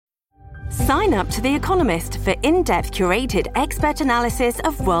Sign up to The Economist for in-depth curated expert analysis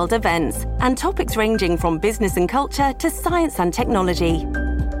of world events and topics ranging from business and culture to science and technology.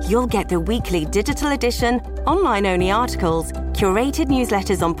 You'll get the weekly digital edition, online-only articles, curated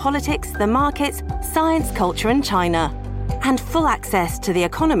newsletters on politics, the markets, science, culture and China, and full access to The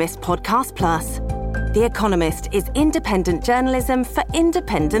Economist Podcast Plus. The Economist is independent journalism for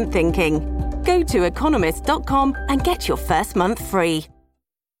independent thinking. Go to economist.com and get your first month free.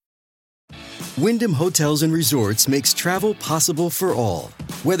 Wyndham Hotels and Resorts makes travel possible for all.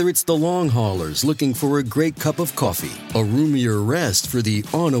 Whether it's the long haulers looking for a great cup of coffee, a roomier rest for the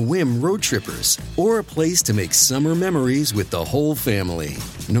on-a-whim road trippers, or a place to make summer memories with the whole family.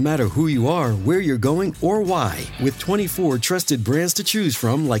 No matter who you are, where you're going, or why, with 24 trusted brands to choose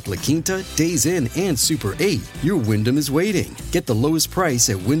from like La Quinta, Days Inn, and Super 8, your Wyndham is waiting. Get the lowest price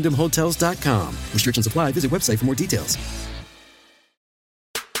at WyndhamHotels.com. Restrictions apply. Visit website for more details.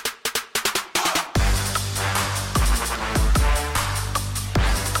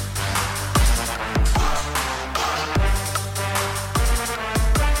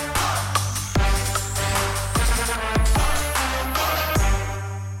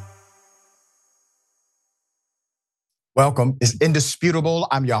 Welcome. It's indisputable.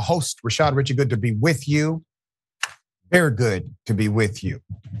 I'm your host, Rashad Richey. Good to be with you. Very good to be with you.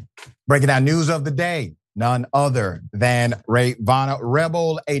 Breaking down news of the day, none other than Ray Vanna,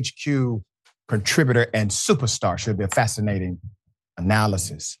 Rebel HQ contributor and superstar. Should be a fascinating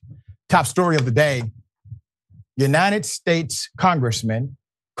analysis. Top story of the day, United States congressman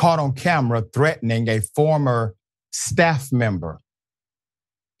caught on camera threatening a former staff member.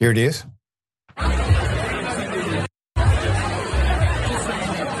 Here it is.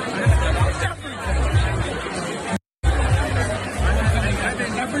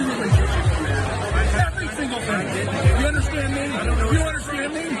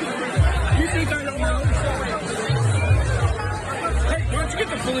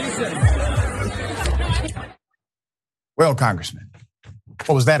 Well, Congressman,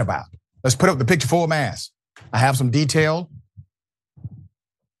 what was that about? Let's put up the picture full mass. I have some detail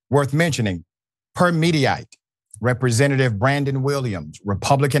worth mentioning. Per Mediaite, Representative Brandon Williams,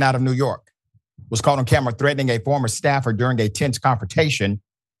 Republican out of New York, was caught on camera threatening a former staffer during a tense confrontation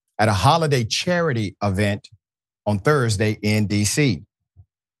at a holiday charity event on Thursday in D.C.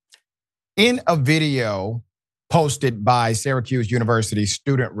 In a video posted by Syracuse University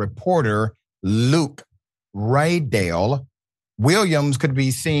student reporter Luke Raydale, Williams could be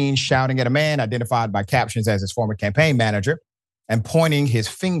seen shouting at a man identified by captions as his former campaign manager and pointing his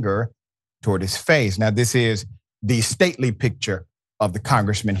finger toward his face. Now, this is the stately picture of the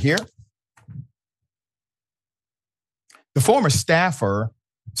congressman here. The former staffer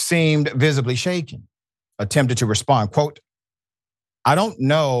seemed visibly shaken, attempted to respond, quote, "I don't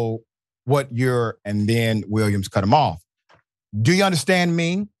know what you're," and then Williams cut him off. "Do you understand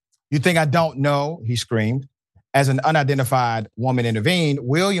me? You think I don't know?" he screamed. As an unidentified woman intervened,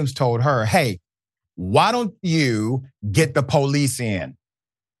 Williams told her, "Hey, why don't you get the police in?"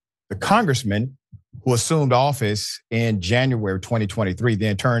 The congressman, who assumed office in January 2023,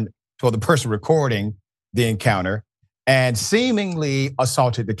 then turned toward the person recording the encounter and seemingly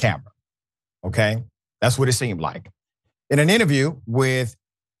assaulted the camera. Okay, that's what it seemed like. In an interview with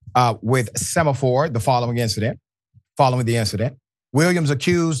Semaphore, following the incident, Williams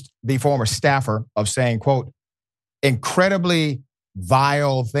accused the former staffer of saying, quote, "incredibly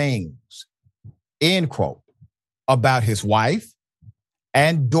vile things," end quote, about his wife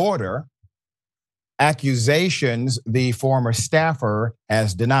and daughter, accusations the former staffer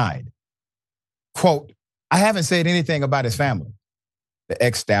has denied. Quote, "I haven't said anything about his family," the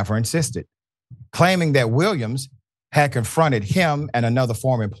ex-staffer insisted, claiming that Williams had confronted him and another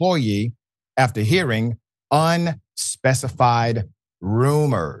former employee after hearing unspecified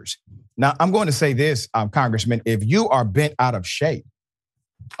rumors. Now, I'm going to say this, Congressman, if you are bent out of shape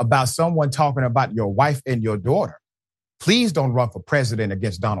about someone talking about your wife and your daughter, please don't run for president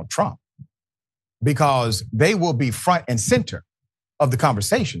against Donald Trump, because they will be front and center of the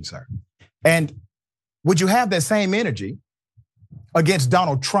conversation, sir. And would you have that same energy against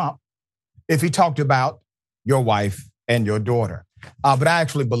Donald Trump if he talked about your wife and your daughter? But I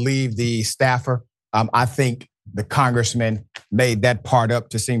actually believe the staffer, I think the congressman made that part up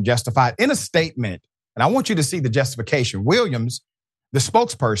to seem justified. In a statement, and I want you to see the justification, Williams, the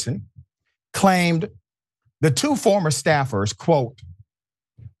spokesperson, claimed the two former staffers, quote,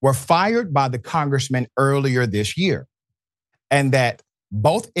 were fired by the congressman earlier this year, and that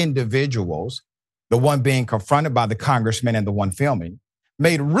both individuals, the one being confronted by the congressman and the one filming,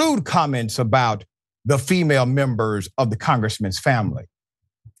 made rude comments about the female members of the congressman's family,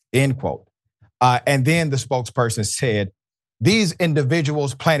 end quote. And then the spokesperson said, these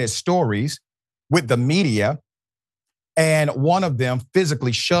individuals planted stories with the media, and one of them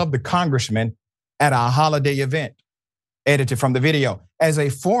physically shoved the congressman at a holiday event. Edited from the video. As a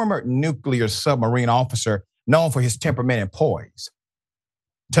former nuclear submarine officer known for his temperament and poise,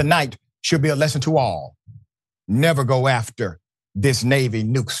 tonight should be a lesson to all. Never go after this Navy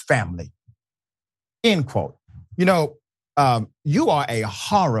nukes family. End quote. You know, you are a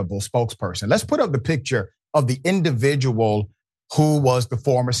horrible spokesperson. Let's put up the picture of the individual who was the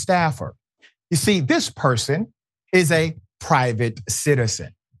former staffer. You see, this person is a private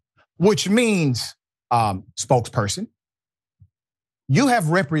citizen, which means, spokesperson, you have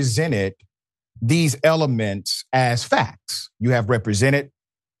represented these elements as facts. You have represented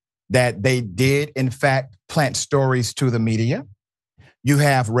that they did, in fact, plant stories to the media. You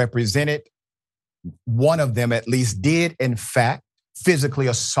have represented one of them at least did, in fact, physically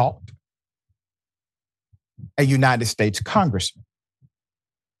assault a United States congressman.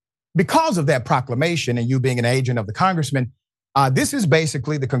 Because of that proclamation and you being an agent of the congressman, this is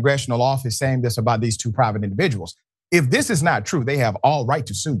basically the congressional office saying this about these two private individuals. If this is not true, they have all right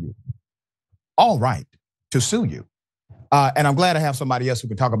to sue you. All right to sue you. And I'm glad I have somebody else who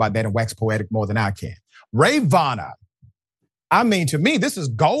can talk about that and wax poetic more than I can. Ray Vanna. I mean, to me, this is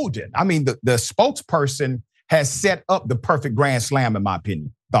golden. I mean, the spokesperson has set up the perfect grand slam, in my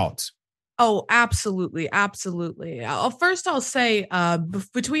opinion. Thoughts? Oh, absolutely. Absolutely. First, I'll say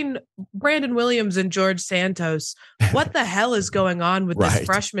between Brandon Williams and George Santos, what the hell is going on with this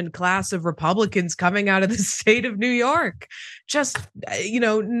freshman class of Republicans coming out of the state of New York? Just,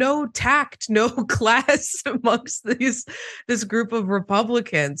 no tact, no class amongst this group of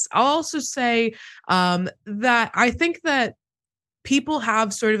Republicans. I'll also say that I think that people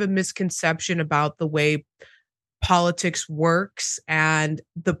have sort of a misconception about the way politics works and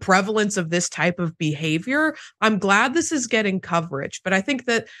the prevalence of this type of behavior. I'm glad this is getting coverage, but I think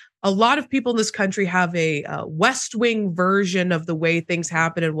that a lot of people in this country have a West Wing version of the way things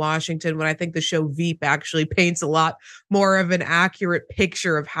happen in Washington, when I think the show Veep actually paints a lot more of an accurate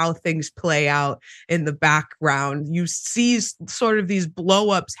picture of how things play out in the background. You see sort of these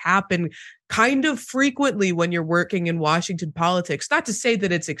blow-ups happen kind of frequently when you're working in Washington politics. Not to say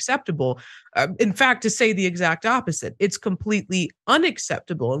that it's acceptable. In fact, to say the exact opposite. It's completely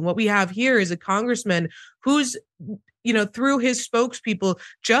unacceptable. And what we have here is a congressman who's, through his spokespeople,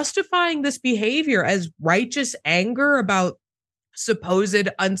 justifying this behavior as righteous anger about supposed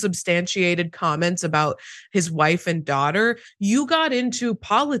unsubstantiated comments about his wife and daughter. You got into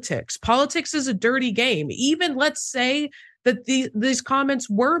politics. Politics is a dirty game. Even let's say that these comments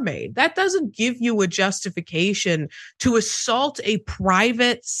were made. That doesn't give you a justification to assault a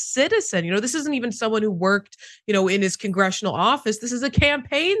private citizen. This isn't even someone who worked, in his congressional office. This is a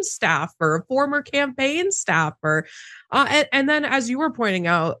campaign staffer, a former campaign staffer. And then, as you were pointing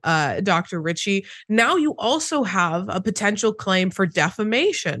out, Dr. Ritchie, now you also have a potential claim for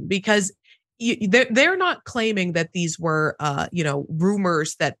defamation, because they're not claiming that these were,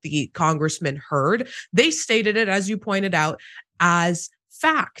 rumors that the congressman heard. They stated it, as you pointed out, as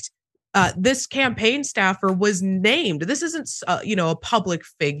fact. This campaign staffer was named. This isn't, a public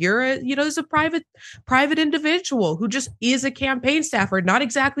figure. There's a private individual who just is a campaign staffer. Not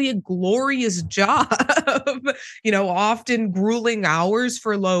exactly a glorious job. Often grueling hours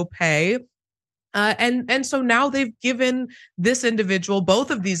for low pay. And so now they've given this individual, both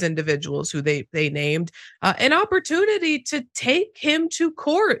of these individuals who they named, an opportunity to take him to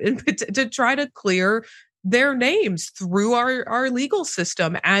court and to try to clear their names through our legal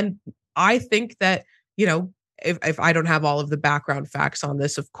system. And I think that, if I don't have all of the background facts on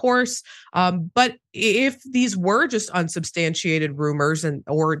this, of course, but if these were just unsubstantiated rumors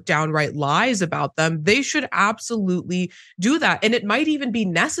or downright lies about them, they should absolutely do that. And it might even be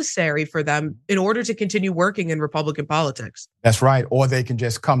necessary for them in order to continue working in Republican politics. That's right. Or they can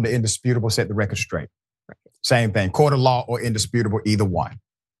just come to indisputable, set the record straight. Right. Same thing, court of law or indisputable, either one.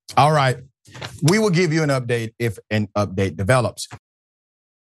 All right. We will give you an update if an update develops.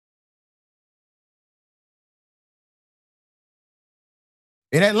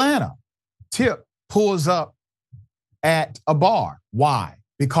 In Atlanta, Tip pulls up at a bar. Why?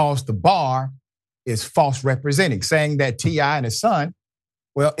 Because the bar is false representing, saying that T.I. and his son,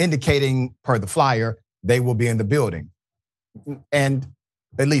 indicating per the flyer, they will be in the building. And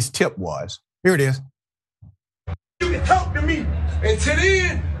at least Tip was. Here it is. You can talk to me. Until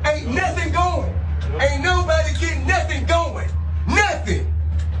then, ain't nothing going. Ain't nobody getting nothing going. Nothing.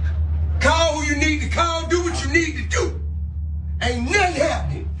 Call who you need to call. Do what you need to do. Ain't nothing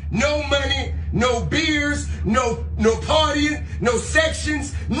happening. No money, no beers, no partying, no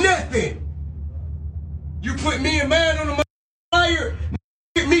sections, nothing. put me and mine on the flyer,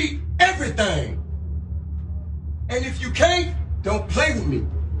 give me everything. And if you can't, don't play with me.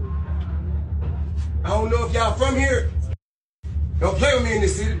 I don't know if y'all from here. Don't play with me in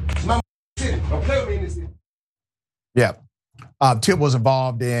this city. It's my city. Don't play with me in this city. Yeah. Tip was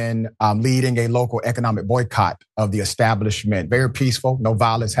involved in leading a local economic boycott of the establishment. Very peaceful, no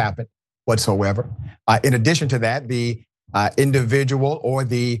violence happened whatsoever. In addition to that, the individual or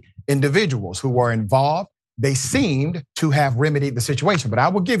the individuals who were involved, they seemed to have remedied the situation. But I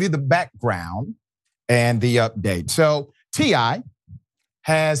will give you the background and the update. So T.I.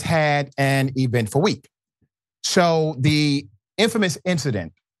 has had an eventful week. So the infamous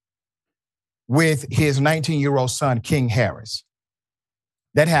incident with his 19-year-old son, King Harris,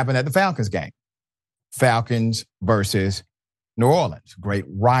 that happened at the Falcons game. Falcons versus New Orleans, great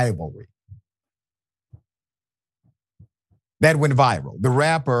rivalry. That went viral. The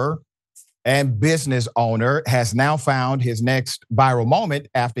rapper and business owner has now found his next viral moment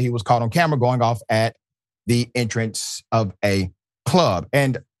after he was caught on camera going off at the entrance of a club.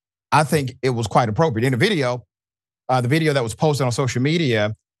 And I think it was quite appropriate. In the video that was posted on social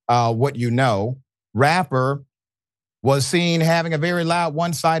media, What You Know, rapper was seen having a very loud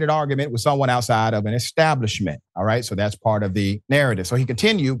one-sided argument with someone outside of an establishment. All right, so that's part of the narrative. So he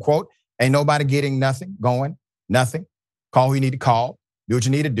continued, quote, "Ain't nobody getting nothing, going, nothing. Call who you need to call, do what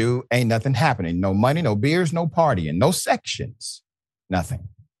you need to do, ain't nothing happening. No money, no beers, no partying, no sections, nothing.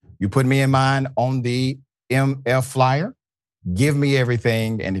 You put me in mind on the MF flyer, give me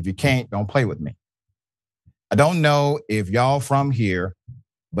everything, and if you can't, don't play with me." I don't know if y'all from here,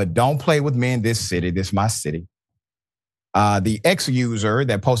 but don't play with me in this city. This is my city. The ex-user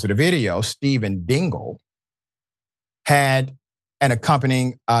that posted a video, Stephen Dingle, had an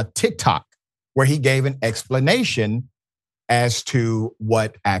accompanying TikTok where he gave an explanation as to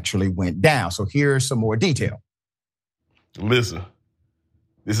what actually went down. So here's some more detail. Listen,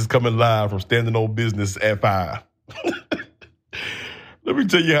 this is coming live from Standing on Business at 5. Let me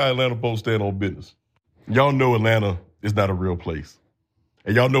tell you how Atlanta folks stand on business. Y'all know Atlanta is not a real place.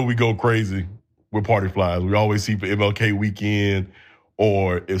 And y'all know we go crazy with party flyers. We always see for MLK weekend,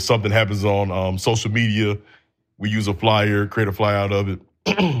 or if something happens on social media, we use a flyer, create a flyer out of it.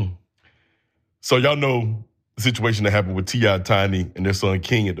 So y'all know the situation that happened with T.I. Tiny and their son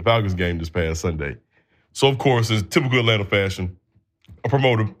King at the Falcons game this past Sunday. So of course, in typical Atlanta fashion, a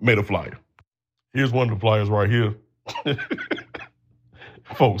promoter made a flyer. Here's one of the flyers right here.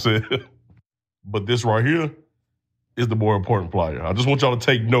 Folks said, but this right here is the more important flyer. I just want y'all to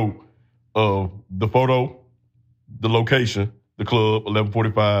take note of the photo, the location, the club,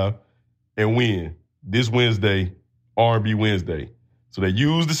 11:45, and when. This Wednesday, R&B Wednesday. So they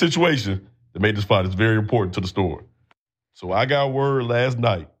used the situation to make this flyer. It's very important to the story. So I got word last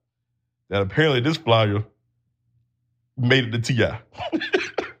night that apparently this flyer made it to T.I.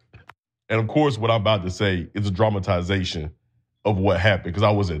 And of course, what I'm about to say is a dramatization of what happened because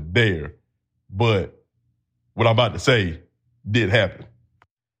I wasn't there. But what I'm about to say did happen.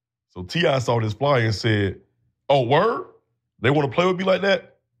 So T.I. saw this flyer and said, "Oh, word? They want to play with me like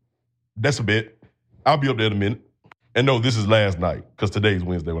that? That's a bit. I'll be up there in a minute." And no, this is last night because today's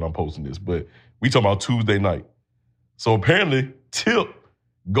Wednesday when I'm posting this. But we talking about Tuesday night. So apparently, Tip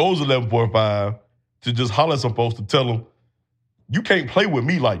goes 11:45 to just holler at some folks to tell them, "You can't play with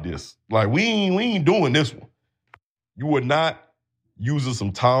me like this. Like, we ain't doing this one. You are not using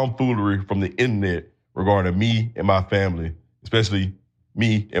some tomfoolery from the internet regarding me and my family, especially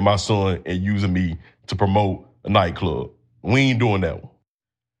me and my son, and using me to promote a nightclub. We ain't doing that one."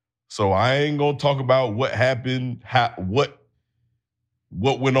 So I ain't gonna talk about what happened, what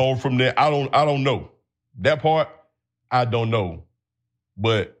went on from there. I don't know. That part, I don't know.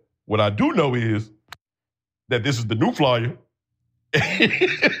 But what I do know is that this is the new flyer.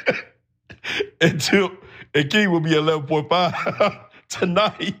 And Tip and King will be at 11:45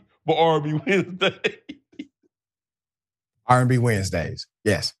 tonight for R&B Wednesday. R&B Wednesdays,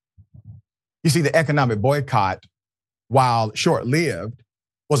 yes. You see, the economic boycott, while short-lived,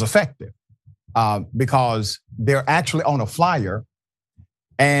 was effective because they're actually on a flyer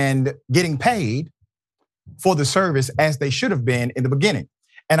and getting paid for the service as they should have been in the beginning.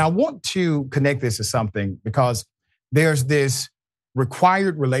 And I want to connect this to something because there's this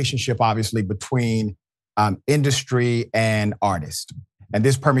required relationship, obviously, between industry and artist. And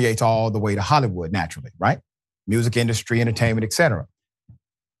this permeates all the way to Hollywood naturally, right? Music industry, entertainment, etc.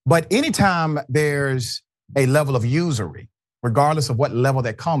 But anytime there's a level of usury, regardless of what level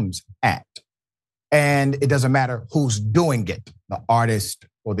that comes at, and it doesn't matter who's doing it, the artist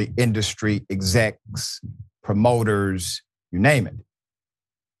or the industry execs, promoters, you name it,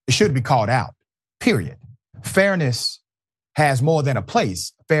 it should be called out, period. fairness has more than a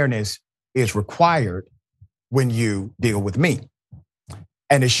place. Fairness is required when you deal with me.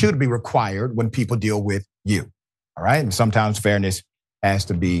 And it should be required when people deal with you. All right. And sometimes fairness has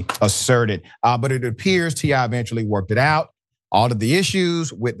to be asserted. But it appears T.I. eventually worked it out. All of the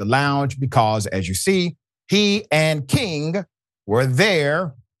issues with the lounge, because as you see, he and King were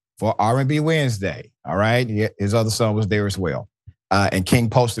there for R&B Wednesday. All right. His other son was there as well. And King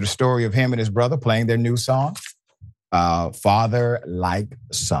posted a story of him and his brother playing their new song, Father Like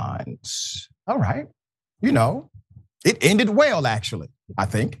Sons. All right. You know, it ended well, actually, I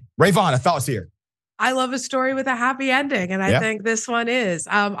think. Rayvon, thoughts here? I love a story with a happy ending, and I think this one is.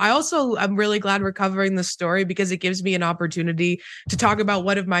 I'm really glad we're covering this story because it gives me an opportunity to talk about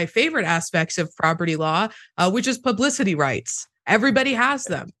one of my favorite aspects of property law, which is publicity rights. Everybody has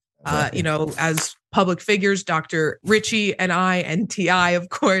them. As public figures, Dr. Richie and I and T.I., of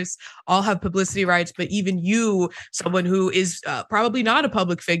course, all have publicity rights. But even you, someone who is probably not a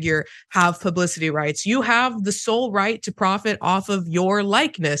public figure, have publicity rights. You have the sole right to profit off of your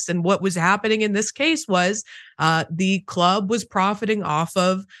likeness. And what was happening in this case was the club was profiting off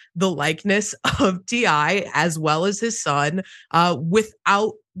of the likeness of T.I. as well as his son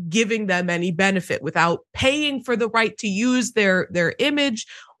without giving them any benefit, without paying for the right to use their image,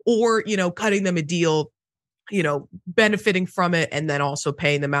 or, cutting them a deal, benefiting from it and then also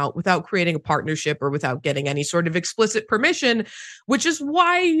paying them out without creating a partnership or without getting any sort of explicit permission, which is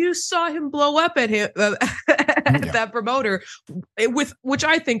why you saw him blow up at him, that promoter, which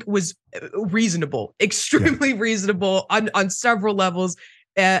I think was reasonable, extremely reasonable on several levels.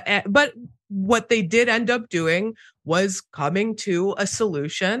 But what they did end up doing was coming to a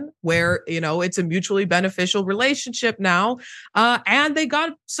solution where, it's a mutually beneficial relationship now. And they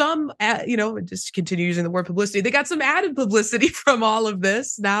got some, just continue using the word publicity. They got some added publicity from all of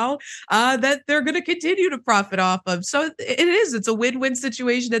this now that they're going to continue to profit off of. So it's a win-win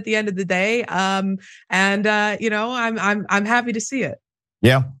situation at the end of the day. I'm happy to see it.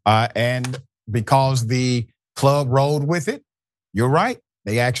 Yeah. And because the club rolled with it, you're right.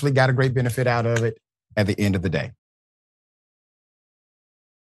 They actually got a great benefit out of it at the end of the day.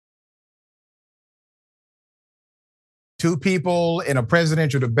 Two people in a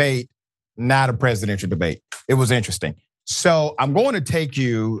presidential debate, not a presidential debate. It was interesting. So I'm going to take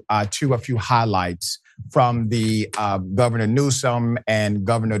you to a few highlights from the Governor Newsom and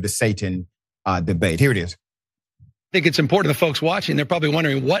Governor DeSatan debate. Here it is. I think it's important to folks watching. They're probably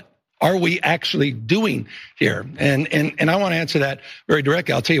wondering, what are we actually doing here? And I want to answer that very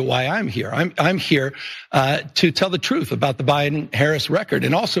directly. I'll tell you why I'm here. I'm here to tell the truth about the Biden-Harris record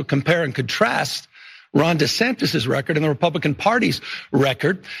and also compare and contrast Ron DeSantis' record and the Republican Party's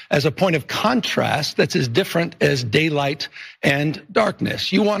record as a point of contrast that's as different as daylight and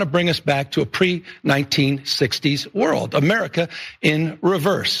darkness. You want to bring us back to a pre-1960s world, America in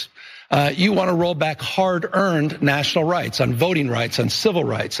reverse. You want to roll back hard-earned national rights on voting rights, on civil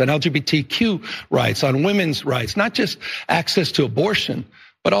rights, on LGBTQ rights, on women's rights, not just access to abortion,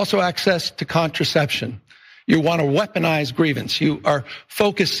 but also access to contraception. You want to weaponize grievance. You are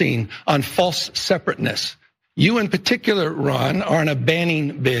focusing on false separateness. You in particular, Ron, are on a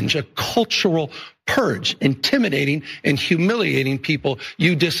banning binge, a cultural purge, intimidating and humiliating people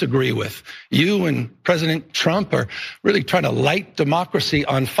you disagree with. You and President Trump are really trying to light democracy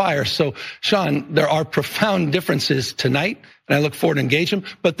on fire. So, Sean, there are profound differences tonight, and I look forward to engaging them.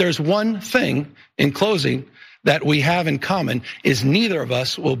 But there's one thing in closing that we have in common is neither of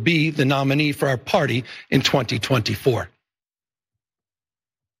us will be the nominee for our party in 2024.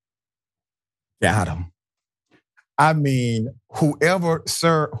 Got him. I mean, whoever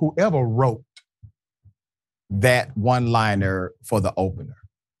wrote that one-liner for the opener,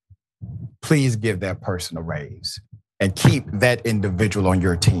 please give that person a raise and keep that individual on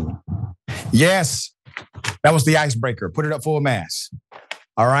your team. Yes, that was the icebreaker. Put it up full mass.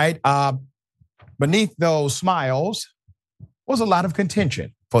 All right. Beneath those smiles was a lot of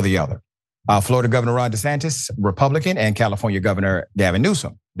contention for the other. Florida Governor Ron DeSantis, Republican, and California Governor Gavin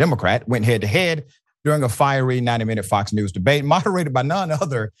Newsom, Democrat, went head-to-head during a fiery 90-minute Fox News debate moderated by none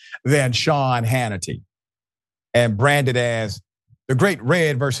other than Sean Hannity and branded as the great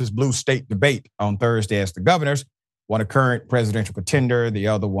red versus blue state debate on Thursday as the governors, one a current presidential contender, the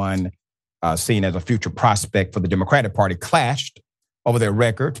other one seen as a future prospect for the Democratic Party, clashed over their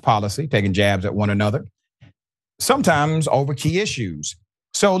records, policy, taking jabs at one another, sometimes over key issues.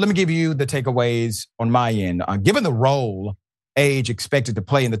 So let me give you the takeaways on my end. Given the role age expected to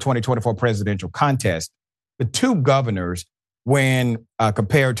play in the 2024 presidential contest, the two governors, when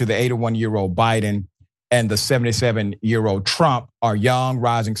compared to the 81-year-old Biden and the 77-year-old Trump, are young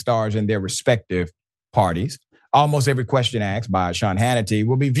rising stars in their respective parties. Almost every question asked by Sean Hannity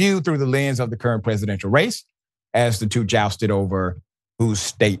will be viewed through the lens of the current presidential race as the two jousted over whose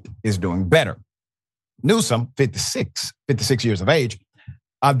state is doing better. Newsom, 56 years of age,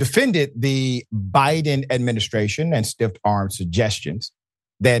 defended the Biden administration and stiff-armed suggestions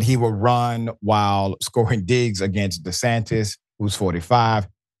that he will run while scoring digs against DeSantis, who's 45,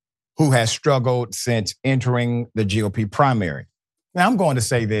 who has struggled since entering the GOP primary. Now, I'm going to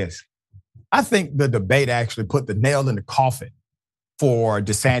say this. I think the debate actually put the nail in the coffin for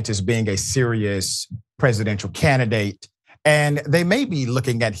DeSantis being a serious presidential candidate. And they may be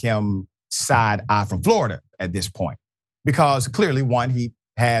looking at him side-eye from Florida at this point. Because clearly, one, he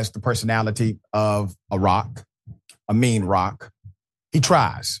has the personality of a rock, a mean rock. He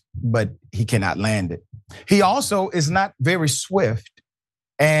tries, but he cannot land it. He also is not very swift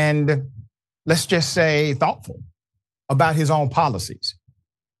and, let's just say, thoughtful about his own policies.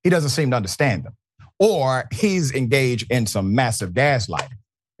 He doesn't seem to understand them. Or he's engaged in some massive gaslighting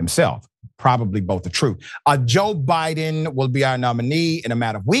himself. Probably both are true. Joe Biden will be our nominee in a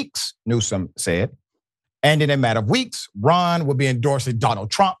matter of weeks, Newsom said. And in a matter of weeks, Ron will be endorsing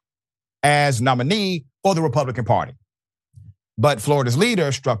Donald Trump as nominee for the Republican Party. But Florida's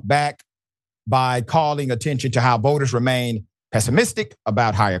leader struck back by calling attention to how voters remain pessimistic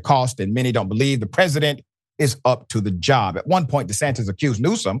about higher costs, and many don't believe the president is up to the job. At one point, DeSantis accused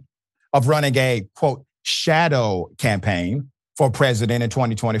Newsom of running a, quote, shadow campaign for president in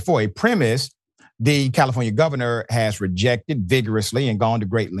 2024, a premise the California governor has rejected vigorously and gone to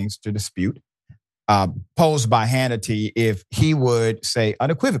great lengths to dispute, posed by Hannity if he would say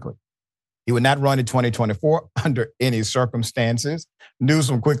unequivocally he would not run in 2024 under any circumstances.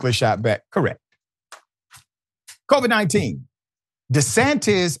 Newsom quickly shot back, correct. COVID-19.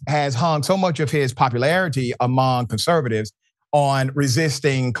 DeSantis has hung so much of his popularity among conservatives on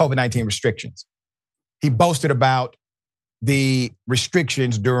resisting COVID-19 restrictions. He boasted about the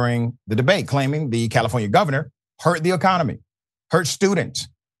restrictions during the debate, claiming the California governor hurt the economy, hurt students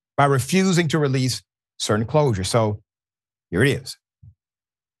by refusing to release certain closures. So here it is.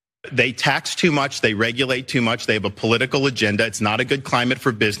 They tax too much. They regulate too much. They have a political agenda. It's not a good climate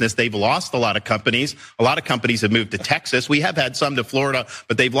for business. They've lost a lot of companies. A lot of companies have moved to Texas. We have had some to Florida,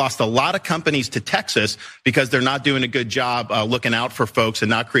 but they've lost a lot of companies to Texas because they're not doing a good job looking out for folks and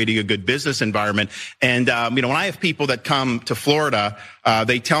not creating a good business environment. And, when I have people that come to Florida,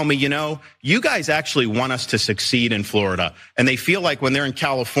 they tell me, you guys actually want us to succeed in Florida. And they feel like when they're in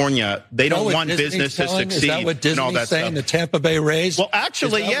California, they don't want business to succeed. Is that what Disney's saying, the Tampa Bay Rays? Well,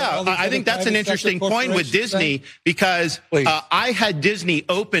 actually, yeah. I think that's an interesting point with Disney because I had Disney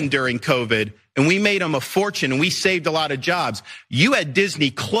open during COVID and we made them a fortune and we saved a lot of jobs. You had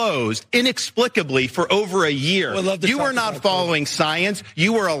Disney closed inexplicably for over a year. You were not following science.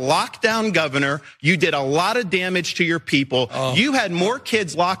 You were a lockdown governor. You did a lot of damage to your people. You had more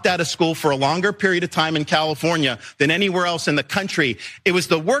kids locked out of school for a longer period of time in California than anywhere else in the country. It was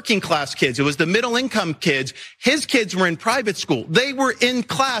the working class kids. It was the middle income kids. His kids were in private school. They were in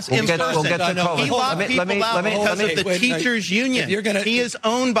class in person. He locked people out because of the teachers union. He is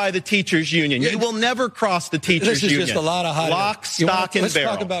owned by the teachers union. You will never cross the teachers union. This is just a lot of hot lock, stock, and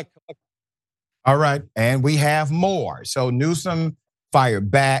barrel. All right, and we have more. So Newsom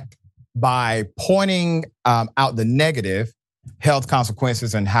fired back by pointing out the negative health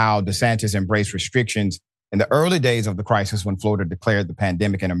consequences and how DeSantis embraced restrictions in the early days of the crisis when Florida declared the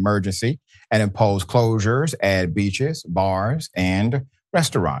pandemic an emergency and imposed closures at beaches, bars, and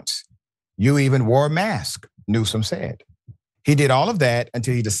restaurants. You even wore a mask, Newsom said. He did all of that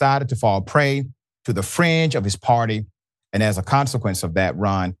until he decided to fall prey to the fringe of his party. And as a consequence of that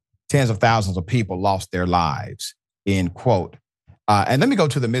run, tens of thousands of people lost their lives, end quote. And let me go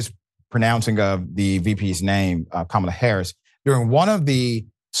to the mispronouncing of the VP's name, Kamala Harris. During one of the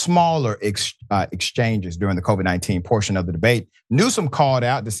smaller exchanges during the COVID-19 portion of the debate, Newsom called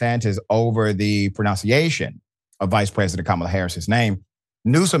out DeSantis over the pronunciation of Vice President Kamala Harris's name.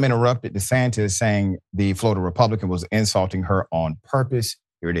 Newsom interrupted DeSantis, saying the Florida Republican was insulting her on purpose.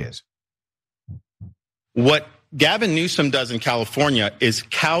 Here it is. What Gavin Newsom does in California is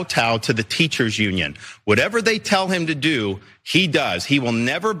kowtow to the teachers union. Whatever they tell him to do, he does. He will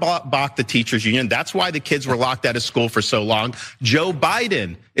never balk the teachers union. That's why the kids were locked out of school for so long. Joe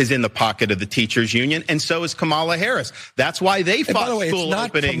Biden is in the pocket of the teachers union, and so is Kamala Harris. That's why they fought school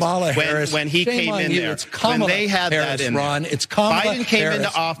openings when he came in there. It's Kamala when they had Harris, that in Ron. there. It's Kamala Biden came Harris,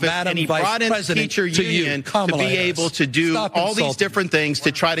 into office Madam and he Vice brought in the President teacher union to be able to do all these different things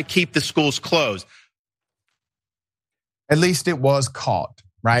to try to keep the schools closed. At least it was caught,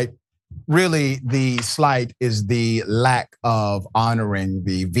 right? Really, the slight is the lack of honoring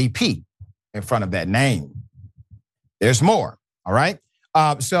the VP in front of that name. There's more, all right?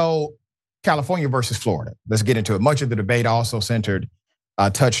 So California versus Florida. Let's get into it. Much of the debate also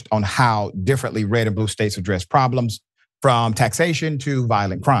touched on how differently red and blue states address problems, from taxation to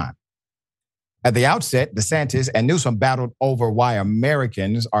violent crime. At the outset, DeSantis and Newsom battled over why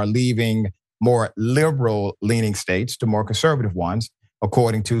Americans are leaving more liberal-leaning states to more conservative ones,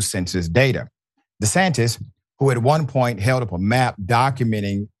 according to census data. DeSantis, who at one point held up a map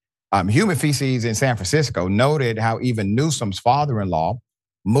documenting human feces in San Francisco, noted how even Newsom's father-in-law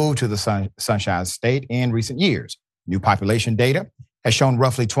moved to the Sunshine State in recent years. New population data has shown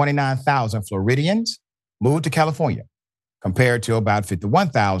roughly 29,000 Floridians moved to California, compared to about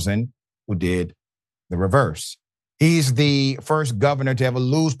 51,000 who did the reverse. He's the first governor to ever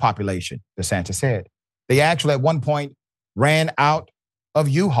lose population, DeSantis said. They actually at one point ran out of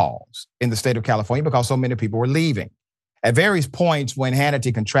U-Hauls in the state of California because so many people were leaving. At various points when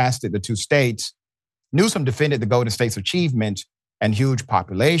Hannity contrasted the two states, Newsom defended the Golden State's achievement and huge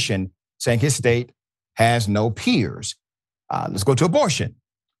population, saying his state has no peers. Let's go to abortion.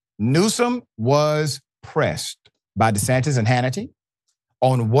 Newsom was pressed by DeSantis and Hannity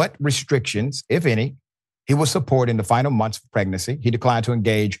on what restrictions, if any, he would support in the final months of pregnancy. He declined to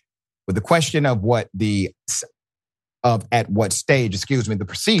engage with the question of at what stage, the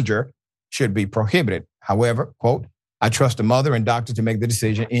procedure should be prohibited. However, quote, I trust the mother and doctor to make the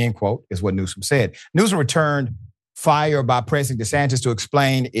decision, end quote, is what Newsom said. Newsom returned fire by pressing DeSantis to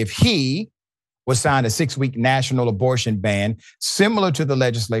explain if he was signed a 6-week national abortion ban, similar to the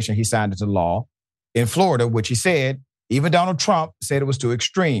legislation he signed into law in Florida, which he said, even Donald Trump said it was too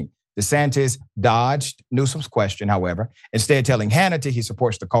extreme. DeSantis dodged Newsom's question, however, instead telling Hannity he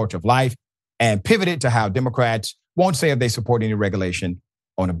supports the culture of life and pivoted to how Democrats won't say if they support any regulation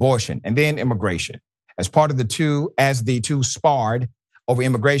on abortion. And then immigration. As the two sparred over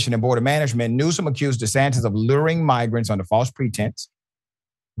immigration and border management, Newsom accused DeSantis of luring migrants under false pretense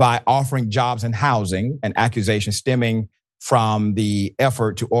by offering jobs and housing, an accusation stemming from the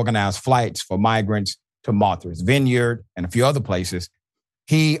effort to organize flights for migrants to Martha's Vineyard and a few other places.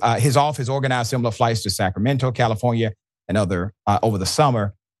 His office organized similar flights to Sacramento, California, and other over the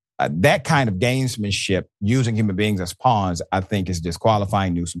summer. That kind of gamesmanship, using human beings as pawns, I think is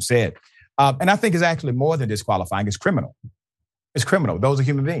disqualifying, Newsom said. And I think it's actually more than disqualifying, it's criminal. It's criminal. Those are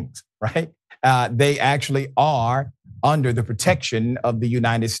human beings, right? They actually are under the protection of the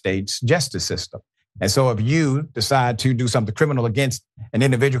United States justice system. And so if you decide to do something criminal against an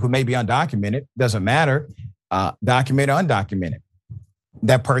individual who may be undocumented, doesn't matter, documented or undocumented,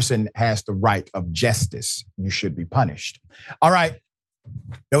 that person has the right of justice. You should be punished. All right.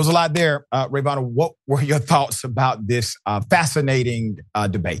 There was a lot there. Rayvana, what were your thoughts about this fascinating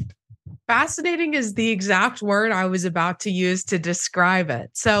debate? Fascinating is the exact word I was about to use to describe it.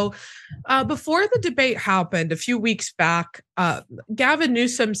 So before the debate happened a few weeks back, Gavin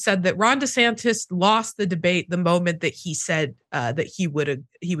Newsom said that Ron DeSantis lost the debate the moment that he said that he would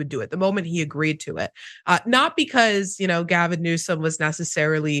do it, the moment he agreed to it. Not because, Gavin Newsom was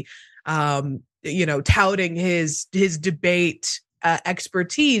necessarily, touting his debate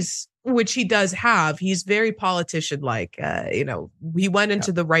expertise, which he does have. He's very politician-like. He went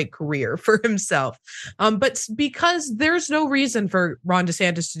into the right career for himself. But because there's no reason for Ron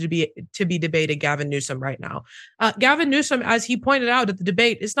DeSantis to be debating Gavin Newsom right now. Gavin Newsom, as he pointed out at the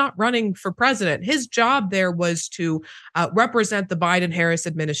debate, is not running for president. His job there was to represent the Biden-Harris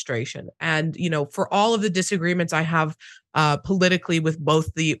administration. And, for all of the disagreements I have politically with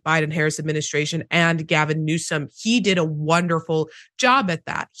both the Biden-Harris administration and Gavin Newsom, he did a wonderful job at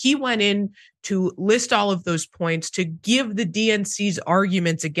that. He went in to list all of those points, to give the DNC's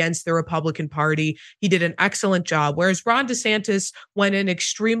arguments against the Republican Party. He did an excellent job, whereas Ron DeSantis went in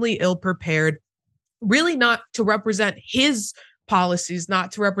extremely ill-prepared, really not to represent his policies,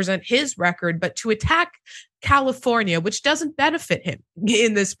 not to represent his record, but to attack California, which doesn't benefit him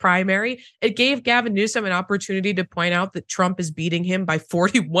in this primary. It gave Gavin Newsom an opportunity to point out that Trump is beating him by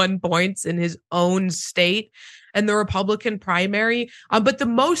 41 points in his own state and the Republican primary. But the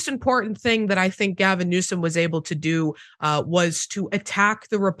most important thing that I think Gavin Newsom was able to do was to attack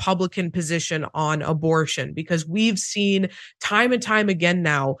the Republican position on abortion, because we've seen time and time again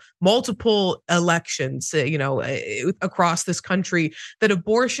now, multiple elections, across this country, that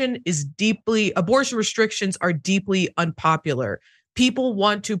abortion restrictions are deeply unpopular. People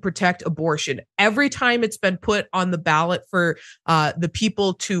want to protect abortion. Every time it's been put on the ballot for the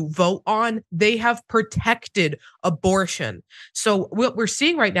people to vote on, they have protected abortion. So what we're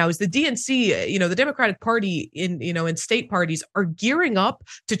seeing right now is the DNC, the Democratic Party in state parties are gearing up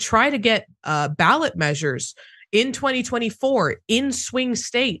to try to get ballot measures in 2024 in swing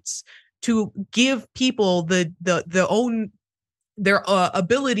states to give people their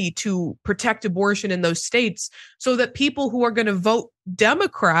ability to protect abortion in those states, so that people who are going to vote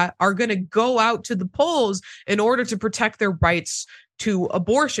Democrat are going to go out to the polls in order to protect their rights to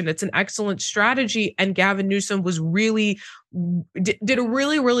abortion. It's an excellent strategy. And Gavin Newsom was did a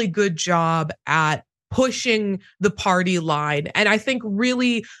really, really good job at pushing the party line. And I think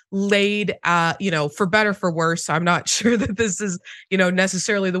really laid, for better, for worse. I'm not sure that this is,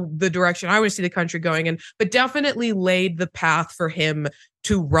 necessarily the direction I would see the country going in, but definitely laid the path for him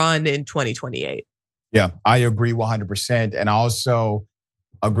to run in 2028. Yeah, I agree 100%. And I also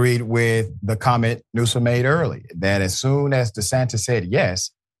agreed with the comment Newsom made early, that as soon as DeSantis said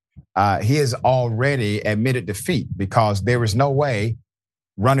yes, he has already admitted defeat, because there is no way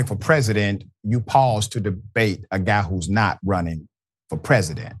running for president you pause to debate a guy who's not running for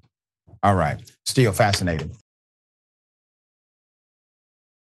president. All right, still fascinating.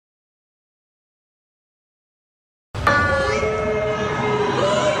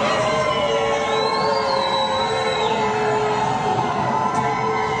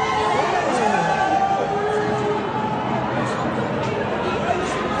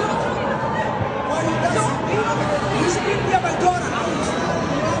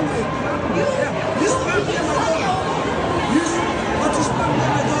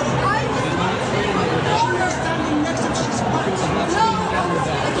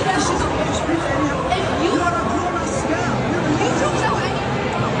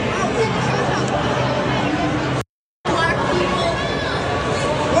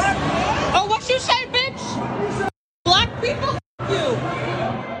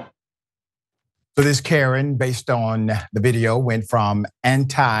 So this Karen, based on the video, went from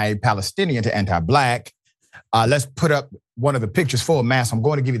anti-Palestinian to anti-Black. Let's put up one of the pictures full of masks. I'm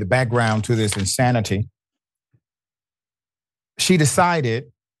going to give you the background to this insanity. She decided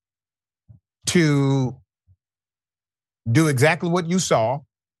to do exactly what you saw,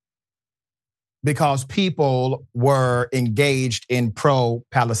 because people were engaged in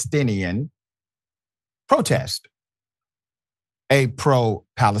pro-Palestinian protest. A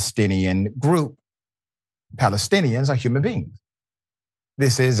pro-Palestinian group. Palestinians are human beings.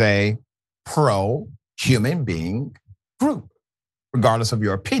 This is a pro-human being group, regardless of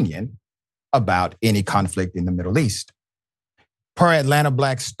your opinion about any conflict in the Middle East. Per Atlanta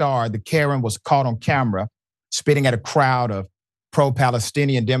Black Star, the Karen was caught on camera spitting at a crowd of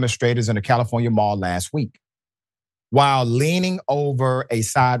pro-Palestinian demonstrators in a California mall last week. While leaning over a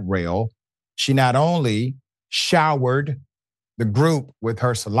side rail, she not only showered the group with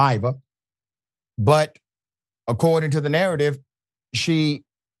her saliva, but according to the narrative, she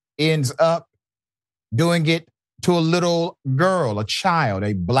ends up doing it to a little girl, a child,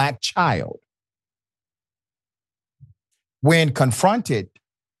 a Black child. When confronted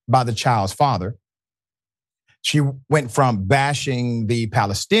by the child's father, she went from bashing the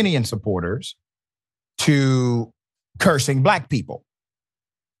Palestinian supporters to cursing Black people.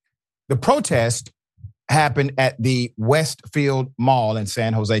 The protest happened at the Westfield Mall in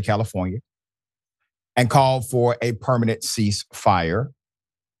San Jose, California, and called for a permanent ceasefire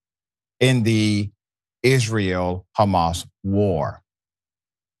in the Israel-Hamas war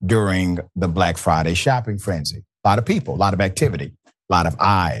during the Black Friday shopping frenzy. A lot of people, a lot of activity, a lot of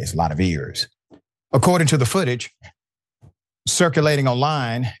eyes, a lot of ears. According to the footage circulating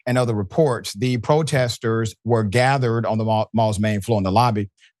online and other reports, the protesters were gathered on the mall's main floor in the lobby.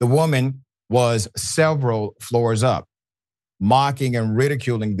 The woman was several floors up, mocking and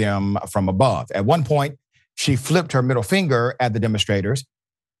ridiculing them from above. At one point, she flipped her middle finger at the demonstrators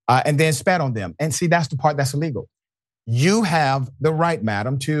and then spat on them. And see, that's the part that's illegal. You have the right,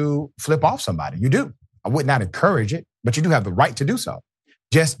 madam, to flip off somebody. You do. I would not encourage it, but you do have the right to do so.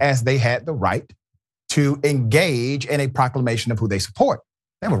 Just as they had the right to engage in a proclamation of who they support.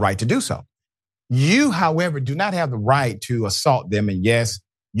 They have a right to do so. You, however, do not have the right to assault them. And yes,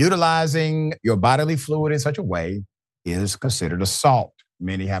 utilizing your bodily fluid in such a way is considered assault.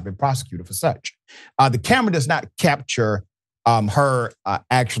 Many have been prosecuted for such. The camera does not capture her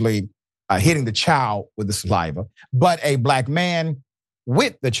actually hitting the child with the saliva, but a Black man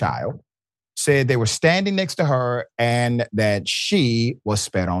with the child said they were standing next to her and that she was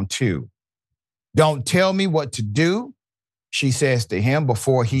spat on too. Don't tell me what to do, she says to him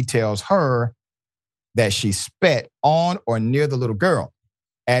before he tells her that she spat on or near the little girl,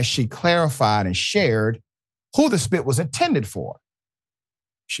 as she clarified and shared who the spit was intended for.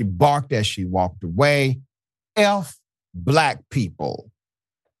 She barked as she walked away, F Black people,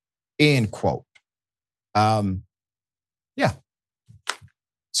 end quote. Yeah.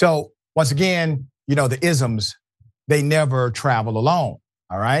 So once again, the isms, they never travel alone,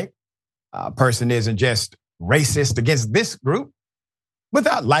 all right? a person isn't just racist against this group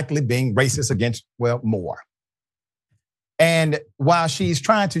without likely being racist against, well, more. And while she's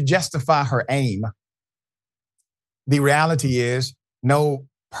trying to justify her aim, the reality is no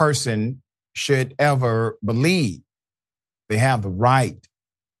person should ever believe they have the right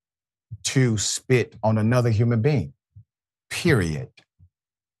to spit on another human being, period.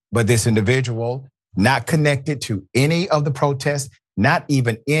 But this individual, not connected to any of the protests, not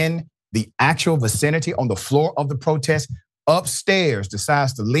even in the actual vicinity on the floor of the protest, upstairs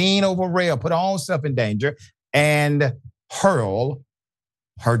decides to lean over a rail, put her own self in danger, and hurl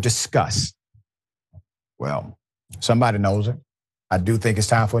her disgust. Well, somebody knows her. I do think it's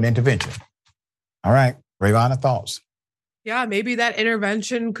time for an intervention. All right, Rayvana, thoughts? Yeah, maybe that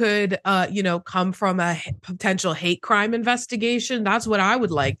intervention could, come from a potential hate crime investigation. That's what I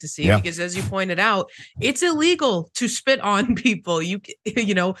would like to see, because as you pointed out, it's illegal to spit on people.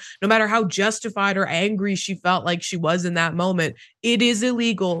 No matter how justified or angry she felt like she was in that moment, it is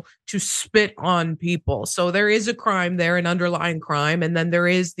illegal to spit on people. So there is a crime there, an underlying crime. And then there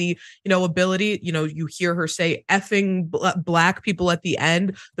is the, ability, you hear her say effing black people at the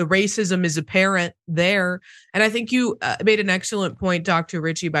end. The racism is apparent there. And I think you made an excellent point, Dr.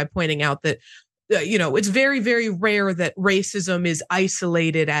 Ritchie, by pointing out that, it's very, very rare that racism is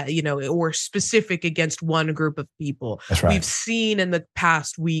isolated at, or specific against one group of people. That's right. We've seen in the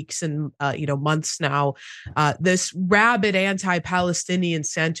past weeks and, months now, this rabid anti-Palestinian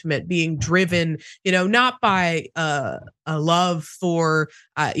sentiment being driven, not by a love for,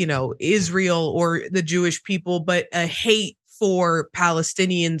 Israel or the Jewish people, but a hate for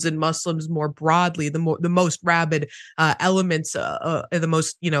Palestinians and Muslims more broadly. The most rabid elements,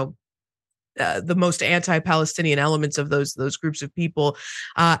 the most anti-Palestinian elements of those groups of people.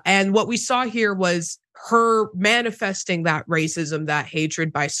 And what we saw here was her manifesting that racism, that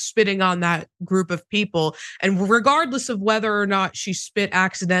hatred by spitting on that group of people. And regardless of whether or not she spit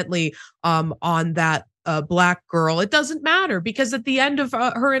accidentally on that black girl, it doesn't matter, because at the end of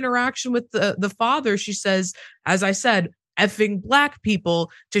her interaction with the father, she says, as I said, effing black people,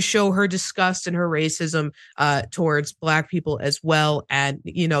 to show her disgust and her racism towards black people as well. And,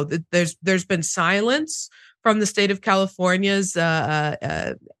 there's been silence from the state of California's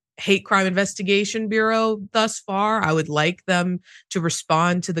Hate Crime Investigation Bureau thus far. I would like them to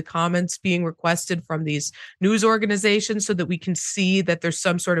respond to the comments being requested from these news organizations so that we can see that there's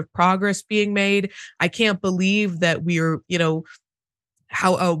some sort of progress being made. I can't believe that we're,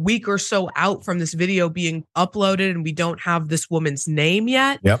 how a week or so out from this video being uploaded and we don't have this woman's name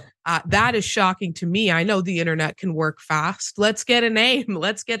yet. Yep. That is shocking to me. I know the internet can work fast. Let's get a name.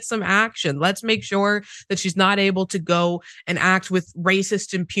 Let's get some action. Let's make sure that she's not able to go and act with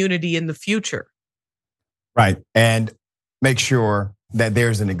racist impunity in the future. Right. And make sure that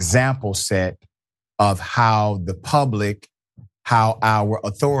there's an example set of how the public, how our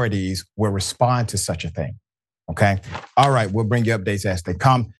authorities will respond to such a thing. Okay. All right. We'll bring you updates as they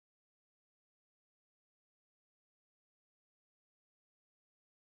come.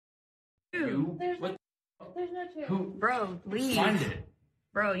 There's no two. Bro, leave. Find it.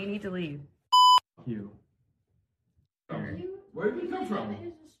 Bro, you need to leave. You. Where did you come from?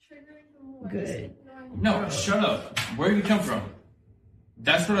 Good. No, shut up. Where did you come from?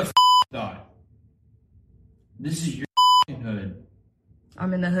 That's what I thought. This is your hood.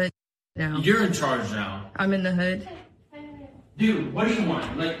 I'm in the hood now. You're in charge now. I'm in the hood. Dude, what do you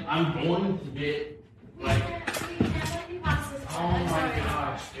want? Like, I'm going to get, like... Oh my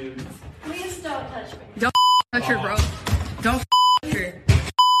gosh, dude. Please don't touch me. Don't touch her, bro. Don't touch her.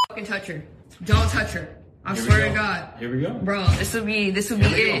 Fucking touch her. Don't touch her. I swear to God. Here we go. Bro, this will be it. This will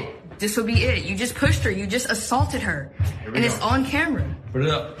be it. You just pushed her. You just assaulted her. And it's on camera. Put it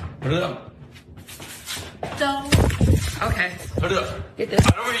up. Put it up. Don't. Okay. Put it up. Get this.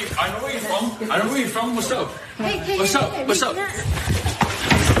 I know where you're from. I know where you're from. What's up? Hey, What's up? Hey, What's up?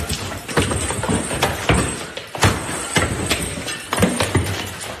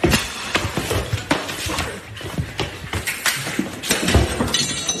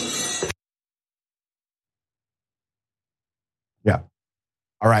 Yeah.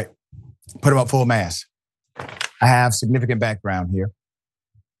 All right. Put him up full mass. I have significant background here.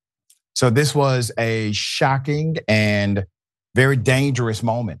 So this was a shocking and very dangerous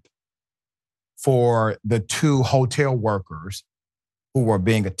moment for the two hotel workers who were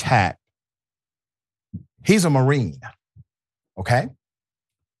being attacked. He's a Marine, okay?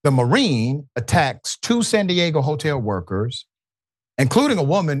 The Marine attacks two San Diego hotel workers, including a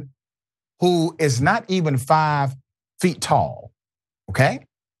woman who is not even 5 feet tall, okay?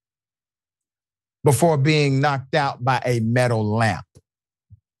 Before being knocked out by a metal lamp.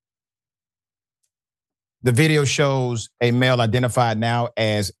 The video shows a male identified now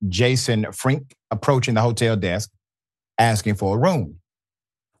as Jason Frink approaching the hotel desk, asking for a room.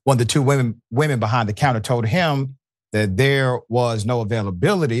 When the two women behind the counter told him that there was no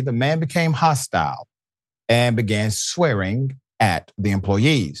availability, the man became hostile and began swearing at the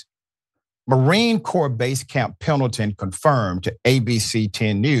employees. Marine Corps Base Camp Pendleton confirmed to ABC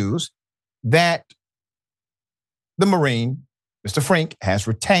 10 News that the Marine, Mr. Frink, has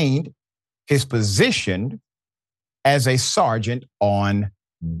retained his position as a sergeant on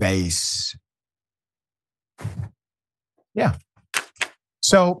base. Yeah.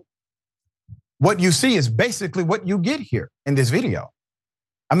 So what you see is basically what you get here in this video.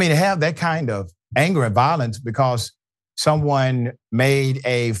 I mean, to have that kind of anger and violence because someone made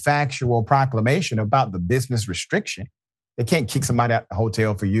a factual proclamation about the business restriction. They can't kick somebody out of the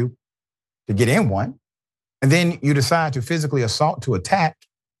hotel for you to get in one. And then you decide to physically assault, to attack.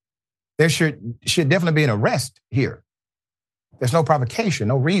 There should definitely be an arrest here. There's no provocation,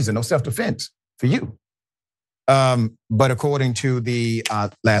 no reason, no self-defense for you. But according to the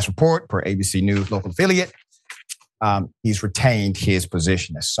last report per ABC News local affiliate, he's retained his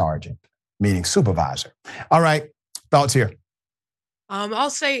position as sergeant, meaning supervisor. All right, thoughts here?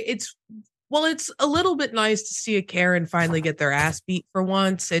 I'll say it's a little bit nice to see a Karen finally get their ass beat for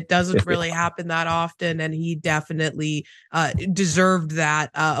once. It doesn't really happen that often, and he definitely deserved that.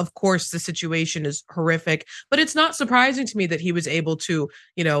 Of course, the situation is horrific, but it's not surprising to me that he was able to,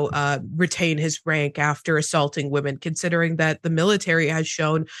 retain his rank after assaulting women, considering that the military has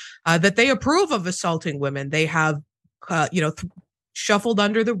shown that they approve of assaulting women. They have, shuffled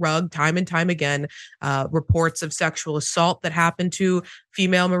under the rug time and time again, reports of sexual assault that happened to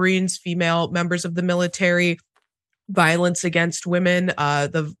female Marines, female members of the military, violence against women,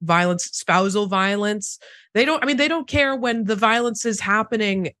 the violence, spousal violence. They don't care when the violence is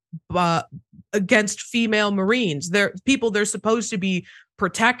happening against female Marines. They're people they're supposed to be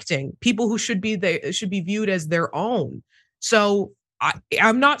protecting, people who should be viewed as their own. So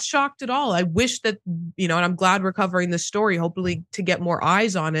I'm not shocked at all. I wish that, and I'm glad we're covering this story, hopefully to get more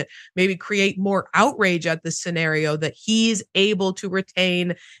eyes on it, maybe create more outrage at this scenario that he's able to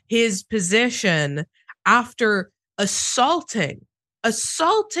retain his position after assaulting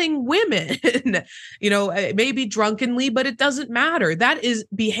women, maybe drunkenly, but it doesn't matter. That is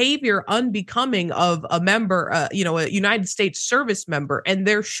behavior unbecoming of a member, a United States service member. And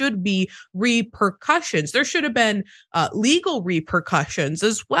there should be repercussions. There should have been legal repercussions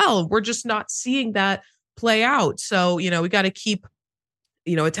as well. We're just not seeing that play out. So, we got to keep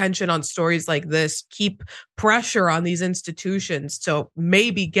attention on stories like this, keep pressure on these institutions to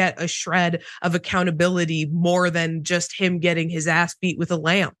maybe get a shred of accountability more than just him getting his ass beat with a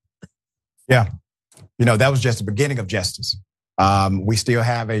lamp. Yeah. That was just the beginning of justice. We still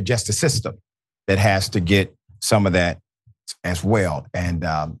have a justice system that has to get some of that as well. And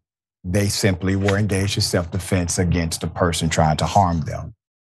they simply were engaged in self-defense against a person trying to harm them.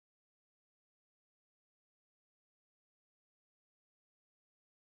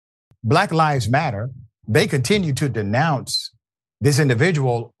 Black Lives Matter, they continue to denounce this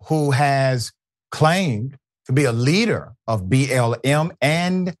individual who has claimed to be a leader of BLM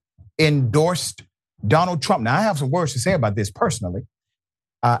and endorsed Donald Trump. Now, I have some words to say about this personally.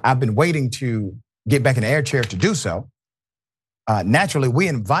 I've been waiting to get back in the air chair to do so. Naturally, we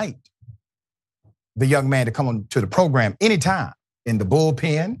invite the young man to come on to the program anytime in the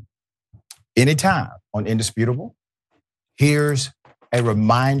bullpen, anytime on Indisputable. Here's a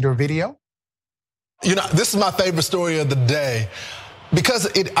reminder video. This is my favorite story of the day because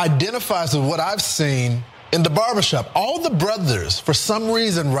it identifies with what I've seen in the barbershop. All the brothers, for some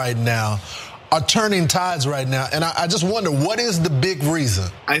reason right now, are turning tides right now. And I just wonder, what is the big reason?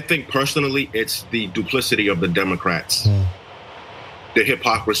 I think personally, it's the duplicity of the Democrats. The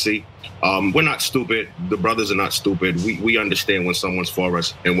hypocrisy. We're not stupid. The brothers are not stupid. We understand when someone's for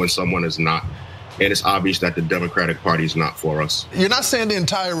us and when someone is not. And it's obvious that the Democratic Party is not for us. You're not saying the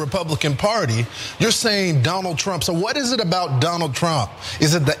entire Republican Party. You're saying Donald Trump. So what is it about Donald Trump?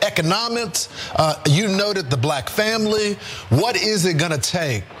 Is it the economics? You noted the black family. What is it going to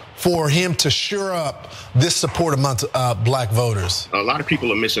take for him to shore up this support among black voters? A lot of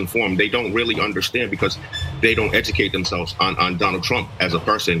people are misinformed. They don't really understand because they don't educate themselves on Donald Trump as a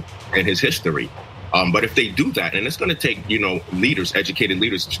person and his history. But if they do that, and it's going to take, leaders, educated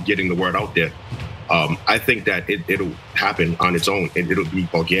leaders, getting the word out there, I think that it'll happen on its own and it'll be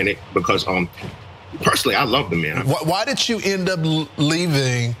organic because personally, I love the man. Why did you end up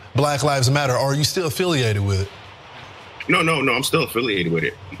leaving Black Lives Matter? Or are you still affiliated with it? No, I'm still affiliated with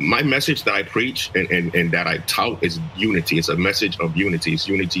it. My message that I preach and that I tout is unity. It's a message of unity. It's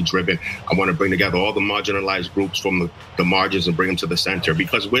unity driven. I want to bring together all the marginalized groups from the margins and bring them to the center,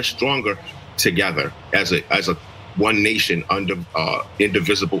 because we're stronger together as a one nation under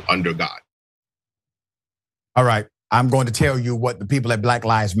indivisible under God. All right. I'm going to tell you what the people at Black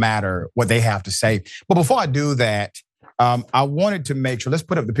Lives Matter, what they have to say. But before I do that, I wanted to make sure, let's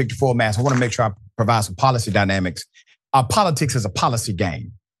put up the picture full mass. I want to make sure I provide some policy dynamics. Politics is a policy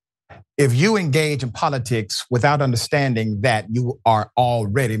game. If you engage in politics without understanding that, you are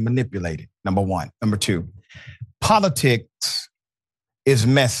already manipulated, number one. Number two, politics is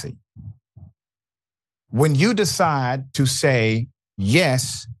messy. When you decide to say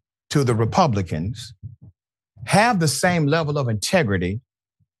yes to the Republicans, have the same level of integrity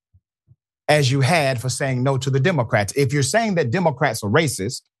as you had for saying no to the Democrats. If you're saying that Democrats are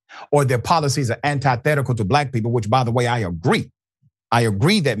racist or their policies are antithetical to black people, which, by the way, I agree. I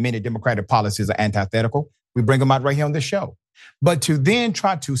agree that many Democratic policies are antithetical. We bring them out right here on this show. But to then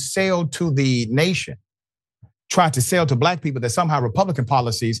try to sell to the nation, try to sell to black people that somehow Republican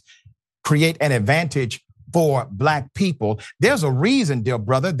policies create an advantage for black people. There's a reason, dear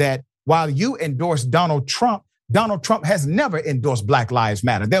brother, that while you endorse Donald Trump has never endorsed Black Lives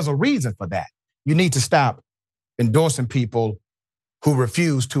Matter. There's a reason for that. You need to stop endorsing people who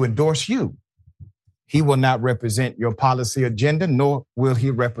refuse to endorse you. He will not represent your policy agenda, nor will he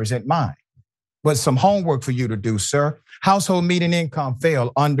represent mine. But some homework for you to do, sir. Household median income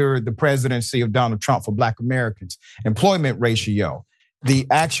fell under the presidency of Donald Trump for black Americans. Employment ratio, the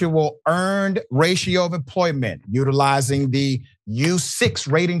actual earned ratio of employment utilizing the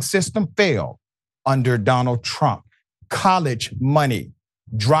U6 rating system fell under Donald Trump. College money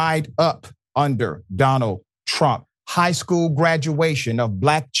dried up under Donald Trump. High school graduation of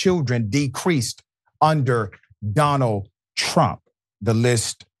black children decreased under Donald Trump. The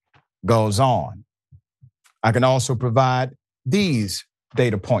list goes on. I can also provide these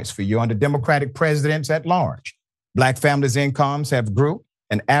data points for you. Under Democratic presidents at large, black families' incomes have grew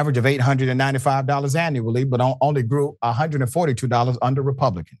an average of $895 annually, but only grew $142 under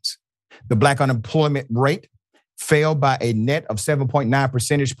Republicans. The black unemployment rate fell by a net of 7.9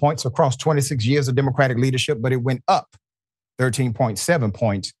 percentage points across 26 years of Democratic leadership, but it went up 13.7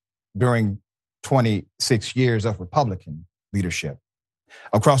 points during 26 years of Republican leadership.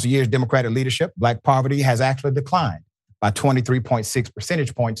 Across the years of Democratic leadership, black poverty has actually declined by 23.6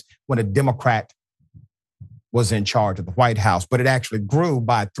 percentage points when a Democrat was in charge of the White House, but it actually grew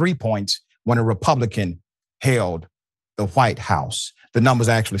by 3 points when a Republican held the White House. The numbers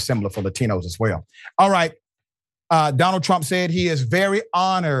are actually similar for Latinos as well. All right. Donald Trump said he is very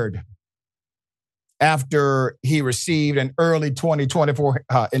honored after he received an early 2024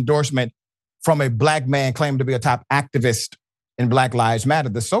 endorsement from a black man claimed to be a top activist in Black Lives Matter.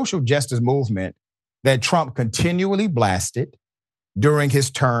 The social justice movement that Trump continually blasted during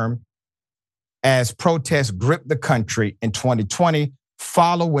his term as protests gripped the country in 2020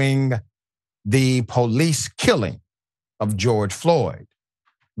 following the police killing of George Floyd.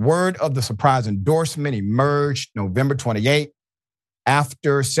 Word of the surprise endorsement emerged November 28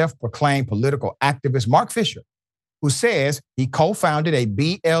 after self-proclaimed political activist Mark Fisher, who says he co-founded a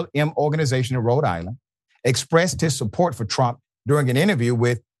BLM organization in Rhode Island, expressed his support for Trump during an interview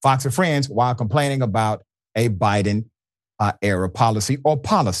with Fox and Friends while complaining about a Biden-era policy or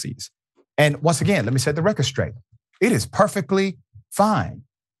policies. And once again, let me set the record straight. It is perfectly fine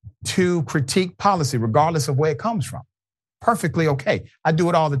to critique policy regardless of where it comes from. Perfectly okay. I do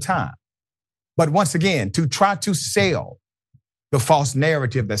it all the time. But once again, to try to sell the false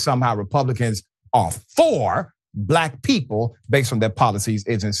narrative that somehow Republicans are for black people based on their policies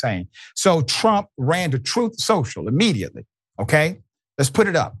is insane. So Trump ran to Truth Social immediately, okay? Let's put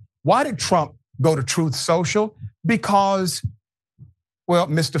it up. Why did Trump go to Truth Social? Because, well,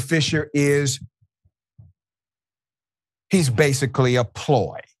 Mr. Fisher he's basically a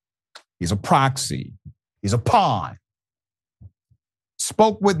ploy. He's a proxy. He's a pawn.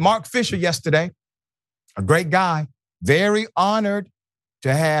 Spoke with Mark Fisher yesterday, a great guy, very honored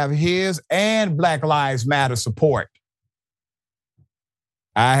to have his and Black Lives Matter support.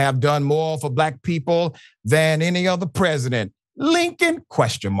 I have done more for black people than any other president. Lincoln, ?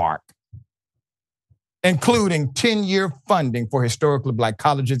 Including 10-year funding for historically black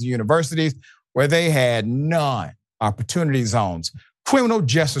colleges and universities where they had none, opportunity zones, criminal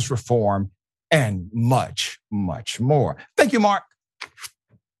justice reform, and much, much more. Thank you, Mark.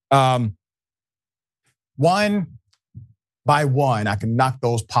 One by one, I can knock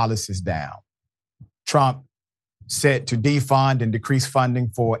those policies down. Trump set to defund and decrease funding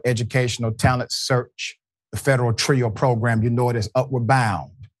for educational talent search the federal TRIO program, you know it is upward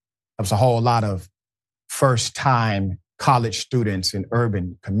bound. There was a whole lot of first-time college students in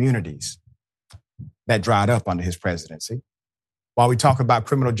urban communities that dried up under his presidency. While we talk about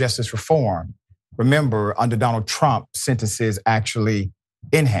criminal justice reform, remember, under Donald Trump, sentences actually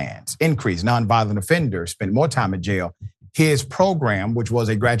increased. Nonviolent offenders spent more time in jail. His program, which was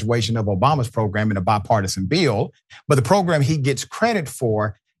a graduation of Obama's program in a bipartisan bill, but the program he gets credit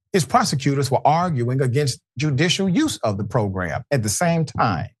for, his prosecutors were arguing against judicial use of the program at the same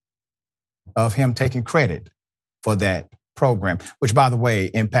time of him taking credit for that program, which, by the way,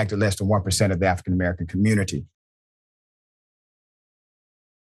 impacted less than 1% of the African-American community.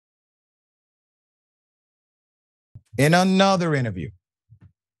 In another interview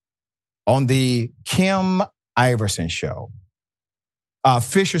on the Kim Iverson show,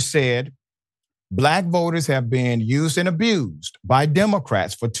 Fisher said, Black voters have been used and abused by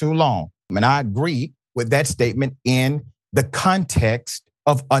Democrats for too long. And I agree with that statement in the context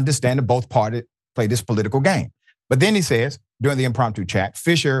of understanding both parties play this political game. But then he says, during the impromptu chat,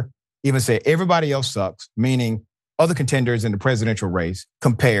 Fisher even said everybody else sucks, meaning other contenders in the presidential race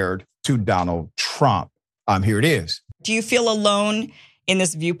compared to Donald Trump. Here it is. Do you feel alone in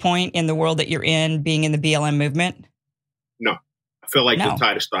this viewpoint in the world that you're in, being in the BLM movement? No. I feel like the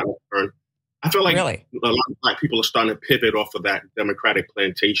tide is starting to turn. I feel like a lot of Black people are starting to pivot off of that Democratic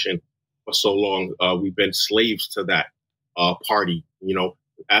plantation for so long. We've been slaves to that party. You know,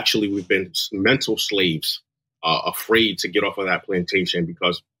 actually, we've been mental slaves, afraid to get off of that plantation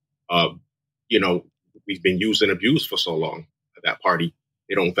because, you know, we've been used and abused for so long at that party.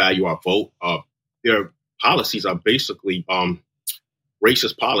 They don't value our vote. Their policies are basically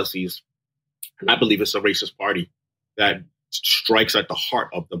racist policies. And I believe it's a racist party that strikes at the heart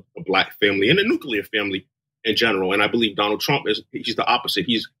of the Black family and the nuclear family in general. And I believe Donald Trump he's the opposite.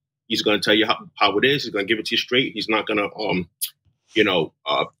 He's going to tell you how it is. He's going to give it to you straight. He's not going to,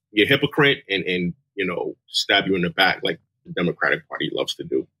 be a hypocrite and stab you in the back like the Democratic Party loves to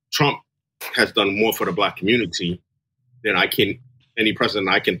do. Trump has done more for the Black community than any president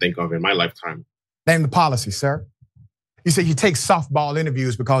I can think of in my lifetime. Name the policy, sir. You say he takes softball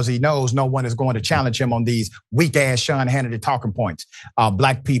interviews because he knows no one is going to challenge him on these weak-ass Sean Hannity talking points.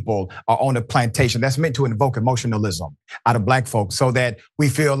 Black people are on a plantation. That's meant to invoke emotionalism out of Black folks so that we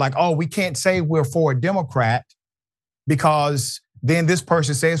feel like, oh, we can't say we're for a Democrat because then this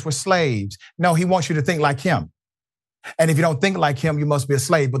person says we're slaves. No, he wants you to think like him. And if you don't think like him, you must be a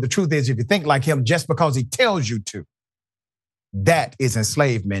slave. But the truth is, if you think like him just because he tells you to, that is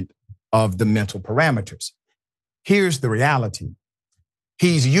enslavement of the mental parameters. Here's the reality.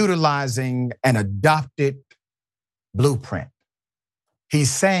 He's utilizing an adopted blueprint.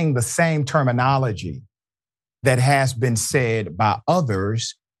 He's saying the same terminology that has been said by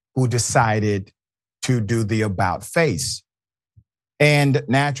others who decided to do the about face. And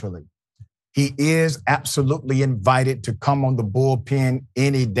naturally, he is absolutely invited to come on the bullpen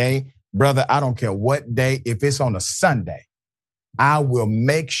any day. Brother, I don't care what day. If it's on a Sunday, I will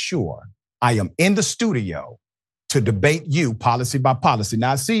make sure I am in the studio to debate you policy by policy.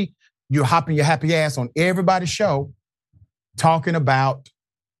 Now, I see you're hopping your happy ass on everybody's show talking about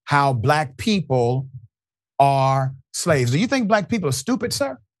how Black people are slaves. Do you think Black people are stupid,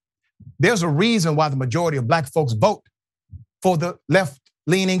 sir? There's a reason why the majority of Black folks vote for the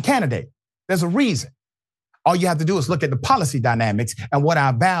left-leaning candidate. There's a reason. All you have to do is look at the policy dynamics and what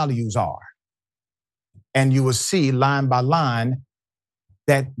our values are. And you will see line by line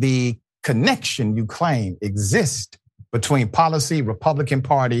that the connection you claim exists between policy, Republican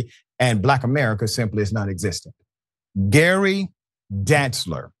Party, and Black America simply is non-existent. Gary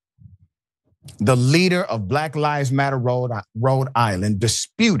Dantzler, the leader of Black Lives Matter Rhode Island,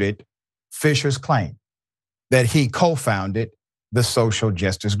 disputed Fisher's claim that he co-founded the social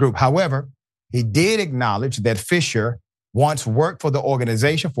justice group. However, he did acknowledge that Fisher once worked for the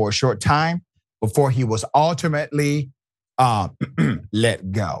organization for a short time before he was ultimately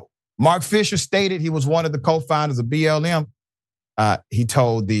let go. Mark Fisher stated he was one of the co-founders of BLM. He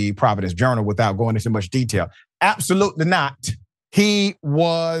told the Providence Journal without going into much detail. Absolutely not. He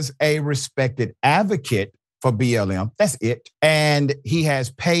was a respected advocate for BLM. That's it. And he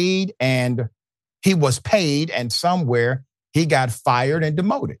was paid and somewhere he got fired and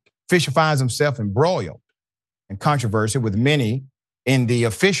demoted. Fisher finds himself embroiled in controversy with many in the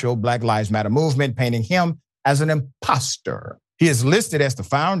official Black Lives Matter movement, painting him as an imposter. He is listed as the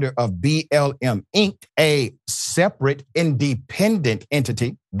founder of BLM Inc., a separate independent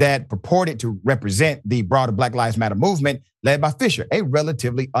entity that purported to represent the broader Black Lives Matter movement led by Fisher, a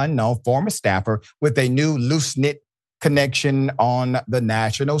relatively unknown former staffer with a new loose-knit connection on the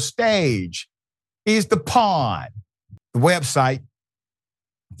national stage. He's the pawn. The website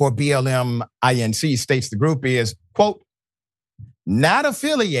for BLM INC states the group is, quote, not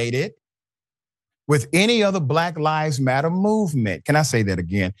affiliated with any other Black Lives Matter movement. Can I say that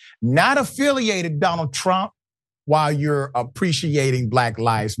again? Not affiliated, Donald Trump, while you're appreciating Black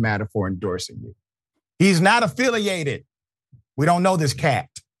Lives Matter for endorsing you. He's not affiliated. We don't know this cat.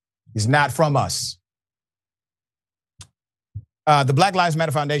 He's not from us. The Black Lives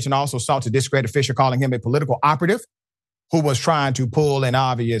Matter Foundation also sought to discredit Fisher, calling him a political operative who was trying to pull an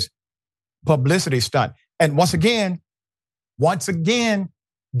obvious publicity stunt. And once again,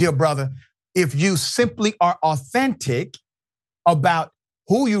 dear brother, if you simply are authentic about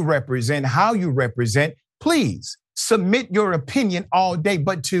who you represent, how you represent, please submit your opinion all day.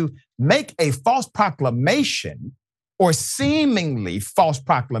 But to make a false proclamation or seemingly false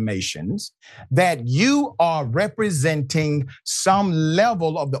proclamations that you are representing some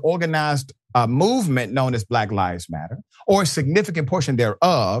level of the organized movement known as Black Lives Matter, or a significant portion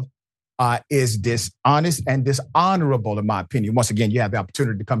thereof, is dishonest and dishonorable, in my opinion. Once again, you have the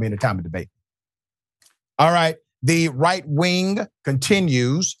opportunity to come in at time of debate. All right, the right wing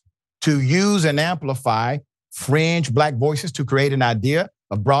continues to use and amplify fringe Black voices to create an idea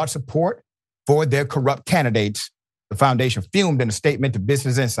of broad support for their corrupt candidates. The foundation fumed in a statement to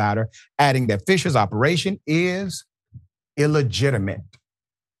Business Insider, adding that Fisher's operation is illegitimate.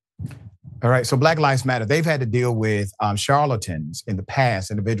 All right, so Black Lives Matter, they've had to deal with charlatans in the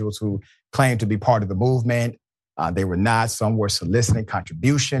past, individuals who claimed to be part of the movement. They were not. Some were soliciting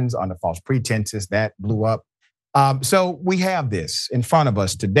contributions under false pretenses. That blew up. So we have this in front of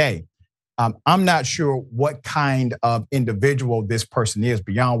us today. I'm not sure what kind of individual this person is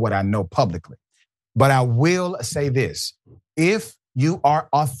beyond what I know publicly. But I will say this. If you are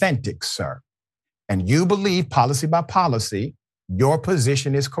authentic, sir, and you believe policy by policy, your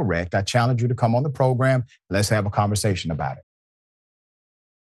position is correct, I challenge you to come on the program. Let's have a conversation about it.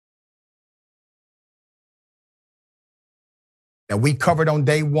 Now, we covered on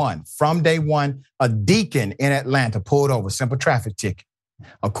day one, from day one, a deacon in Atlanta pulled over, simple traffic ticket.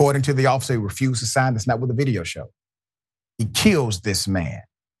 According to the officer, he refused to sign. That's not what the video showed. He kills this man,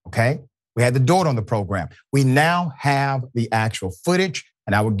 okay? We had the daughter on the program. We now have the actual footage,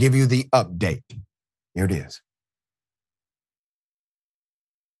 and I will give you the update. Here it is.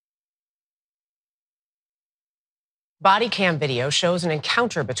 Body cam video shows an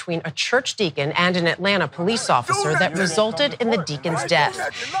encounter between a church deacon and an Atlanta police officer that resulted in the deacon's death.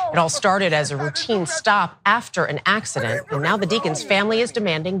 It all started as a routine stop after an accident, and now the deacon's family is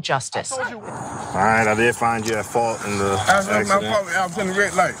demanding justice. All right, I did find you at fault in the accident. I was in the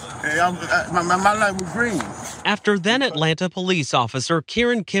red light. My light was green. After then Atlanta police officer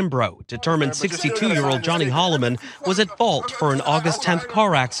Kieran Kimbrough determined 62-year-old Johnny Holloman was at fault for an August 10th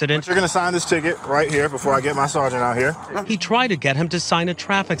car accident. You're going to sign this ticket right here before I get my sergeant out here. He tried to get him to sign a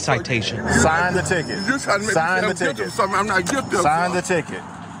traffic citation. Sign the ticket. Sign the ticket. I'm not guilty. Sign the ticket.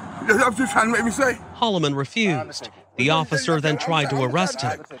 I'm just trying to make me say. Holloman refused. The officer then tried to arrest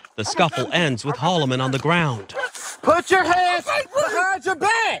him. The scuffle ends with Holloman on the ground. Put your hands behind your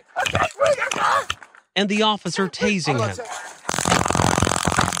back. And the officer tasing him.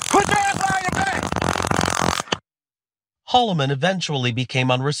 Put your hands behind your back. Holloman eventually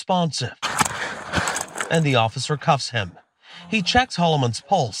became unresponsive, and the officer cuffs him. He checks Holloman's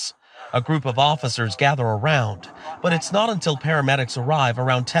pulse. A group of officers gather around, but it's not until paramedics arrive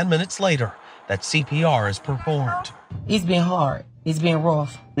around 10 minutes later that CPR is performed. It's been hard. It's been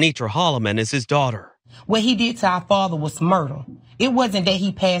rough. Nitra Holloman is his daughter. What he did to our father was murder. It wasn't that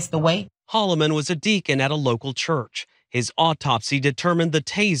he passed away. Holloman was a deacon at a local church. His autopsy determined the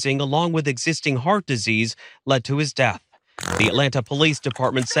tasing, along with existing heart disease, led to his death. The Atlanta Police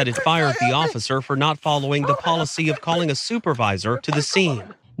Department said it fired the officer for not following the policy of calling a supervisor to the scene.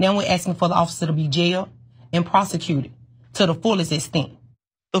 Now we're asking for the officer to be jailed and prosecuted to the fullest extent.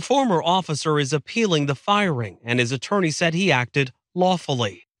 The former officer is appealing the firing, and his attorney said he acted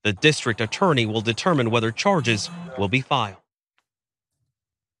lawfully. The district attorney will determine whether charges will be filed.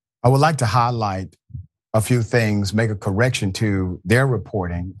 I would like to highlight a few things, make a correction to their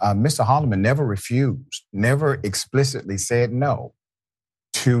reporting. Mr. Holloman never refused, never explicitly said no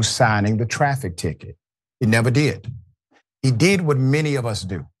to signing the traffic ticket. He never did. He did what many of us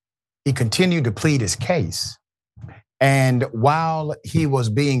do. He continued to plead his case. And while he was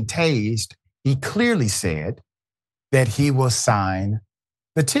being tased, he clearly said that he will sign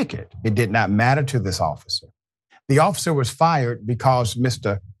the ticket. It did not matter to this officer. The officer was fired because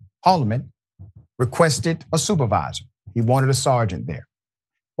Mr. Holloman requested a supervisor. He wanted a sergeant there.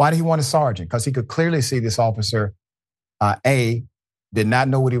 Why did he want a sergeant? Because he could clearly see this officer, A, did not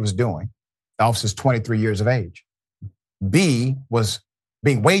know what he was doing. The officer's 23 years of age. B was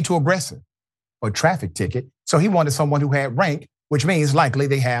being way too aggressive for a traffic ticket. So he wanted someone who had rank, which means likely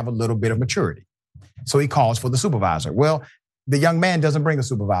they have a little bit of maturity. So he calls for the supervisor. Well, the young man doesn't bring a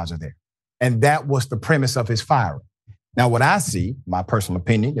supervisor there. And that was the premise of his firing. Now, what I see, my personal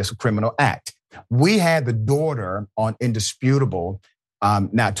opinion, is a criminal act. We had the daughter on Indisputable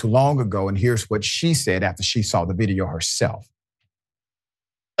not too long ago, and here's what she said after she saw the video herself.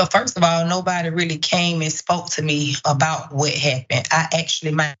 So first of all, nobody really came and spoke to me about what happened.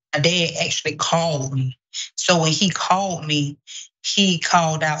 My dad actually called me. So when he called me, he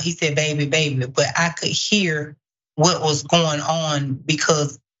called out, he said, baby, but I could hear what was going on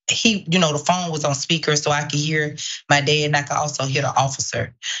because the phone was on speaker, so I could hear my dad and I could also hear the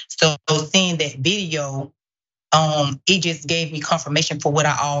officer. So seeing that video, it just gave me confirmation for what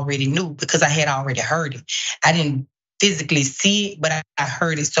I already knew because I had already heard it. I didn't physically see it, but I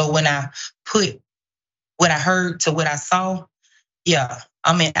heard it. So when I put what I heard to what I saw, yeah,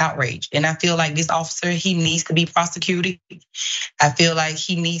 I'm in outrage. And I feel like this officer, he needs to be prosecuted. I feel like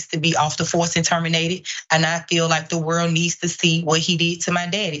he needs to be off the force and terminated. And I feel like the world needs to see what he did to my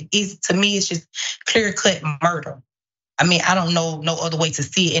daddy. To me, it's just clear-cut murder. I mean, I don't know no other way to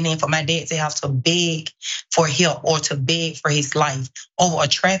see it. And then for my dad to have to beg for help or to beg for his life over a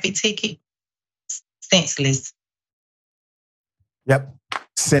traffic ticket, senseless. Yep,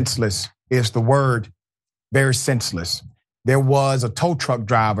 senseless is the word, very senseless. There was a tow truck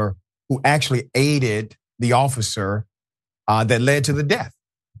driver who actually aided the officer that led to the death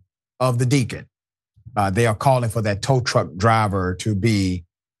of the deacon. They are calling for that tow truck driver to be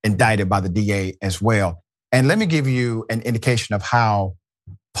indicted by the DA as well. And let me give you an indication of how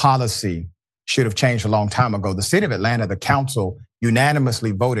policy should have changed a long time ago. The city of Atlanta, the council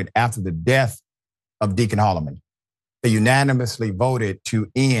unanimously voted after the death of Deacon Holloman. They unanimously voted to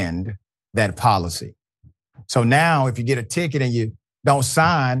end that policy. So now if you get a ticket and you don't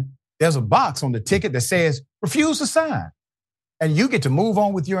sign, there's a box on the ticket that says refuse to sign. And you get to move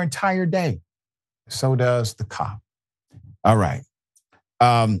on with your entire day. So does the cop. All right.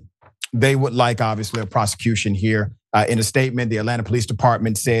 They would like, obviously, a prosecution here. In a statement, the Atlanta Police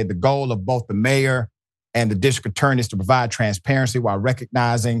Department said the goal of both the mayor and the district attorney is to provide transparency while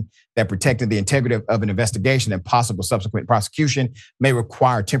recognizing that protecting the integrity of an investigation and possible subsequent prosecution may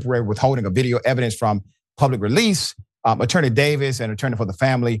require temporary withholding of video evidence from public release. Attorney Davis, an attorney for the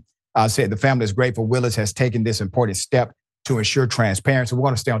family, said the family is grateful Willis has taken this important step to ensure transparency. We're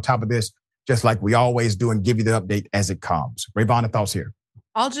going to stay on top of this just like we always do and give you the update as it comes. Rayvonna, thoughts here?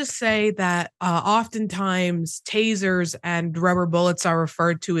 I'll just say that oftentimes tasers and rubber bullets are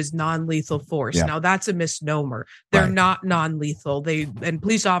referred to as non-lethal force. Yeah. Now that's a misnomer. They're not non-lethal. And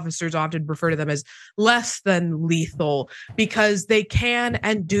police officers often refer to them as less than lethal because they can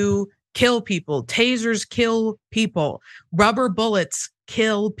and do kill people. Tasers kill people. Rubber bullets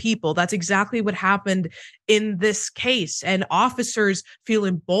kill people. That's exactly what happened in this case. And officers feel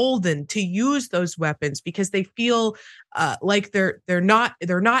emboldened to use those weapons because they feel like they're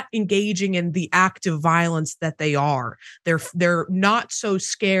not engaging in the act of violence that they are. They're not so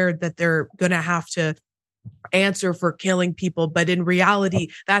scared that they're going to have to answer for killing people. But in reality,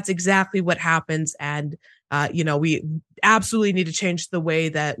 that's exactly what happens. And we absolutely need to change the way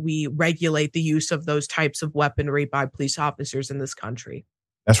that we regulate the use of those types of weaponry by police officers in this country.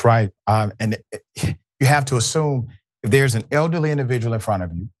 That's right. And you have to assume if there's an elderly individual in front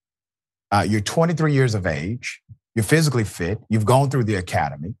of you, you're 23 years of age, you're physically fit, you've gone through the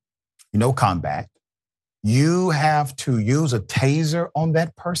academy, you know combat, you have to use a taser on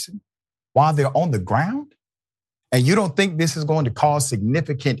that person while they're on the ground? And you don't think this is going to cause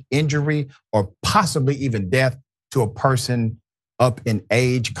significant injury or possibly even death to a person up in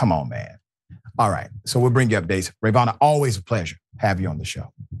age? Come on, man. All right. So we'll bring you updates. Rayvonna, always a pleasure to have you on the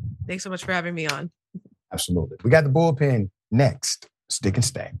show. Thanks so much for having me on. Absolutely. We got the bullpen next. Stick and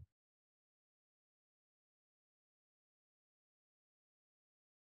stay.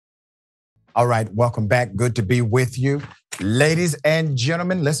 All right. Welcome back. Good to be with you. Ladies and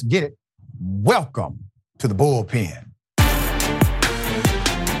gentlemen, let's get it. Welcome to the bullpen.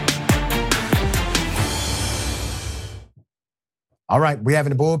 All right, we have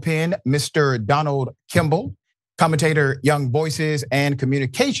in the bullpen Mr. Donald Kimball, commentator, Young Voices, and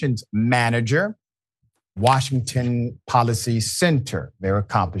communications manager, Washington Policy Center. Very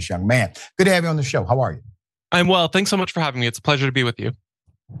accomplished young man. Good to have you on the show. How are you? I'm well. Thanks so much for having me. It's a pleasure to be with you.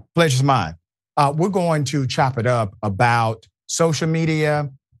 Pleasure's mine. We're going to chop it up about social media,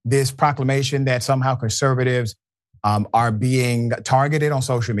 this proclamation that somehow conservatives are being targeted on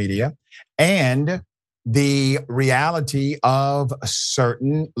social media, and the reality of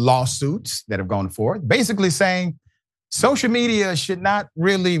certain lawsuits that have gone forth, basically saying social media should not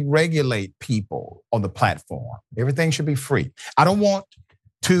really regulate people on the platform. Everything should be free. I don't want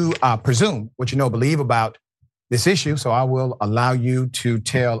to presume what you believe about this issue, so I will allow you to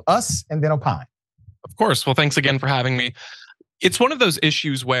tell us and then opine. Of course. Well, thanks again for having me. It's one of those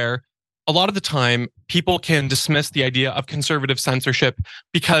issues where a lot of the time people can dismiss the idea of conservative censorship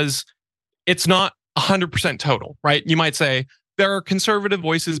because it's not 100% total, right? You might say there are conservative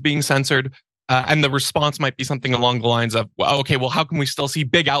voices being censored, and the response might be something along the lines of, well, okay, well, how can we still see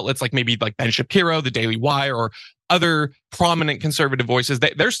big outlets like maybe like Ben Shapiro, the Daily Wire, or other prominent conservative voices?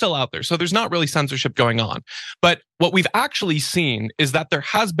 They're still out there. So there's not really censorship going on. But what we've actually seen is that there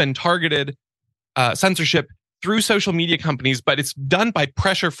has been targeted censorship through social media companies, but it's done by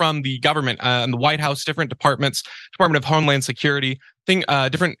pressure from the government and the White House, different departments, Department of Homeland Security,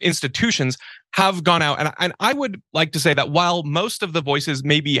 different institutions have gone out. And I would like to say that while most of the voices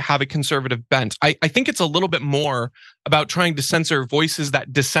maybe have a conservative bent, I think it's a little bit more about trying to censor voices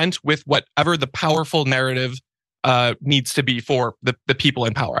that dissent with whatever the powerful narrative needs to be for the people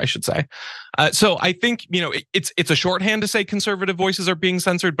in power, I should say. So I think, it's a shorthand to say conservative voices are being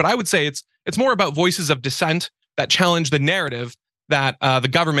censored, but I would say it's more about voices of dissent that challenge the narrative that the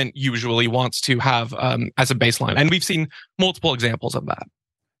government usually wants to have as a baseline. And we've seen multiple examples of that.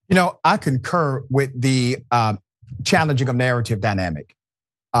 I concur with the challenging of narrative dynamic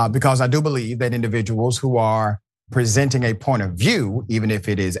because I do believe that individuals who are presenting a point of view, even if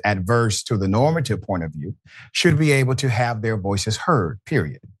it is adverse to the normative point of view, should be able to have their voices heard,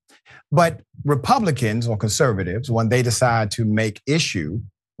 period. But Republicans or conservatives, when they decide to make issue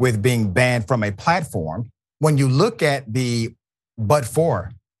with being banned from a platform, when you look at the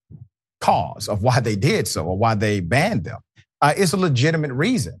but-for cause of why they did so or why they banned them, it's a legitimate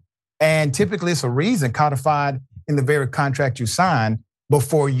reason. And typically it's a reason codified in the very contract you sign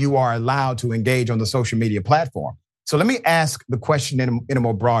before you are allowed to engage on the social media platform. So let me ask the question in a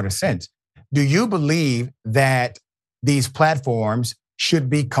more broader sense. Do you believe that these platforms should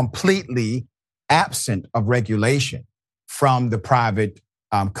be completely absent of regulation from the private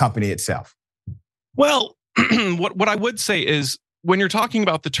company itself? Well, what I would say is when you're talking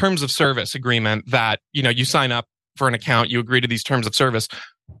about the terms of service agreement that, you sign up for an account, you agree to these terms of service.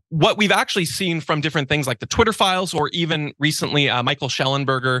 What we've actually seen from different things like the Twitter files, or even recently, Michael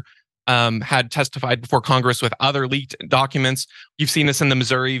Schellenberger had testified before Congress with other leaked documents. You've seen this in the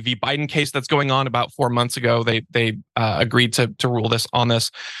Missouri v. Biden case that's going on about 4 months ago. They agreed to rule on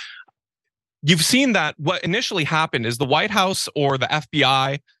this. You've seen that what initially happened is the White House or the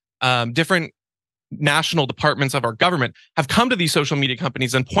FBI, different national departments of our government have come to these social media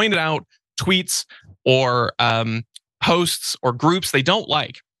companies and pointed out tweets or posts or groups they don't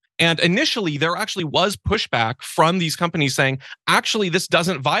like. And initially, there actually was pushback from these companies saying, actually, this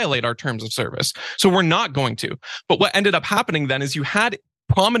doesn't violate our terms of service, so we're not going to. But what ended up happening then is you had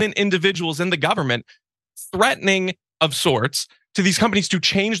prominent individuals in the government threatening of sorts to these companies to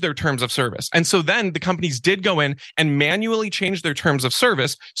change their terms of service. And so then the companies did go in and manually change their terms of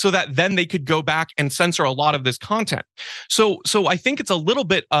service so that then they could go back and censor a lot of this content. So I think it's a little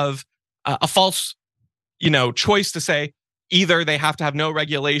bit of a false, choice to say either they have to have no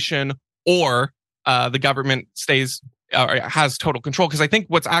regulation or the government stays or has total control. Because I think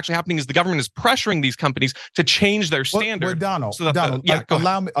what's actually happening is the government is pressuring these companies to change their standard. Donald,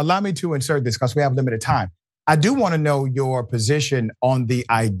 allow me to insert this because we have limited time. I do want to know your position on the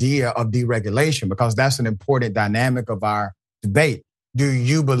idea of deregulation because that's an important dynamic of our debate. Do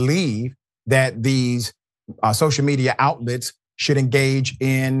you believe that these social media outlets should engage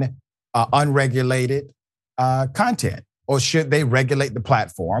in unregulated content, or should they regulate the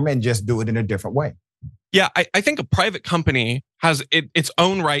platform and just do it in a different way? Yeah, I think a private company has its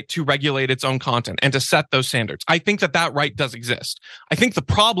own right to regulate its own content and to set those standards. I think that right does exist. I think the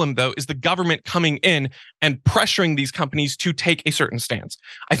problem, though, is the government coming in and pressuring these companies to take a certain stance.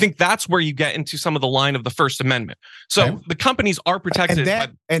 I think that's where you get into some of the line of the First Amendment. So the companies are protected.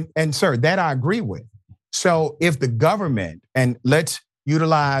 And sir, that I agree with. So if the government, and let's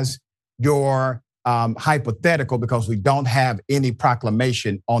utilize your hypothetical because we don't have any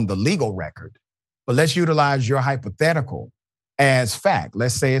proclamation on the legal record, but let's utilize your hypothetical as fact.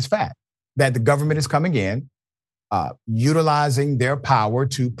 Let's say it's fact that the government is coming in, utilizing their power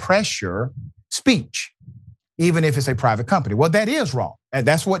to pressure speech, even if it's a private company. Well, that is wrong. And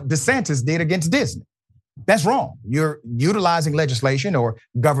that's what DeSantis did against Disney. That's wrong. You're utilizing legislation or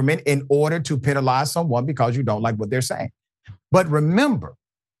government in order to penalize someone because you don't like what they're saying. But remember,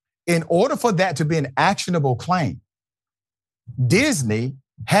 in order for that to be an actionable claim, Disney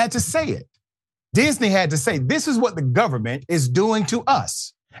had to say it. Disney had to say, this is what the government is doing to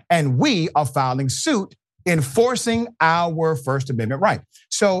us. And we are filing suit enforcing our First Amendment right.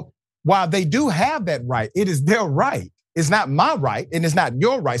 So while they do have that right, it is their right. It's not my right and it's not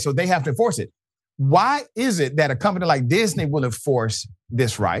your right. So they have to enforce it. Why is it that a company like Disney will enforce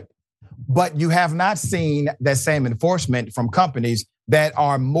this right, but you have not seen that same enforcement from companies that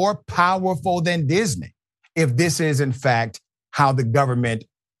are more powerful than Disney? If this is in fact how the government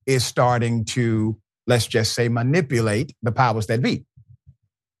is starting to, let's just say, manipulate the powers that be.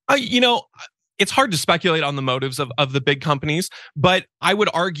 It's hard to speculate on the motives of the big companies, but I would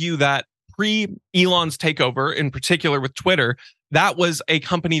argue that pre-Elon's takeover, in particular with Twitter, that was a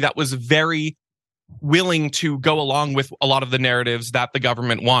company that was very willing to go along with a lot of the narratives that the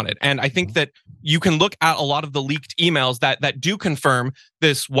government wanted. And I think that you can look at a lot of the leaked emails that do confirm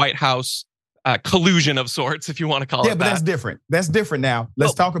this White House collusion of sorts, if you want to call it that. Yeah, but that's different. That's different now.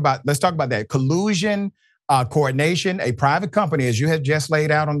 Let's talk about that. Collusion, coordination. A private company, as you had just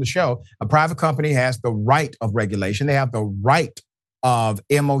laid out on the show, a private company has the right of regulation. They have the right of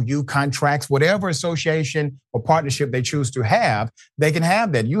MOU contracts, whatever association or partnership they choose to have, they can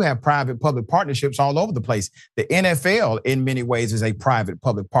have that. You have private-public partnerships all over the place. The NFL, in many ways, is a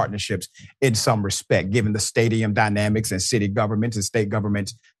private-public partnerships in some respect, given the stadium dynamics and city governments and state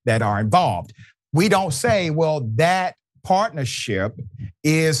governments that are involved. We don't say, well, that partnership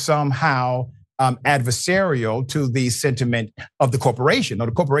is somehow adversarial to the sentiment of the corporation. No,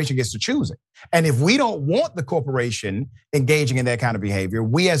 the corporation gets to choose it. And if we don't want the corporation engaging in that kind of behavior,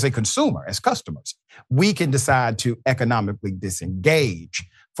 we as a consumer, as customers, we can decide to economically disengage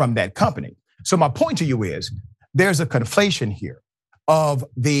from that company. So my point to you is there's a conflation here of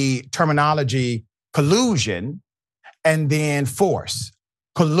the terminology collusion and then force.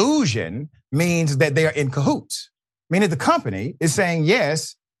 Collusion means that they are in cahoots, meaning the company is saying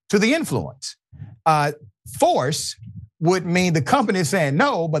yes to the influence. Force would mean the company is saying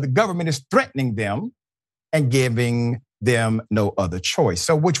no, but the government is threatening them and giving them no other choice.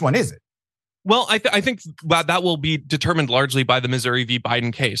 So which one is it? Well, I think that will be determined largely by the Missouri v.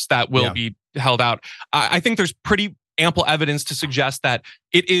 Biden case that will be held out. I think there's pretty ample evidence to suggest that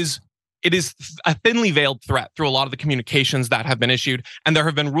it is a thinly veiled threat through a lot of the communications that have been issued. And there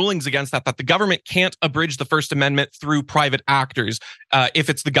have been rulings against that the government can't abridge the First Amendment through private actors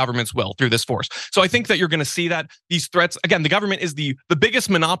if it's the government's will through this force. So I think that you're going to see that these threats, again, the government is the biggest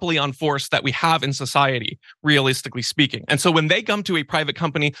monopoly on force that we have in society, realistically speaking. And so when they come to a private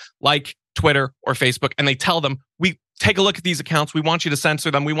company like Twitter or Facebook and they tell them, we take a look at these accounts, we want you to censor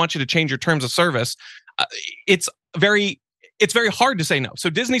them, we want you to change your terms of service, it's very hard to say no.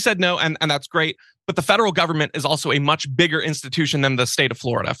 So Disney said no, and that's great. But the federal government is also a much bigger institution than the state of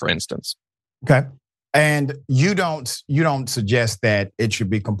Florida, for instance. Okay. And you don't suggest that it should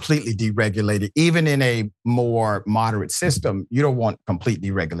be completely deregulated, even in a more moderate system. You don't want complete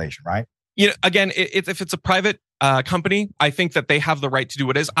deregulation, right? Again, if it's a private company, I think that they have the right to do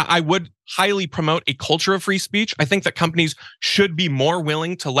what it is. I would highly promote a culture of free speech. I think that companies should be more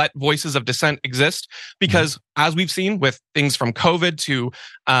willing to let voices of dissent exist because as we've seen with things from COVID to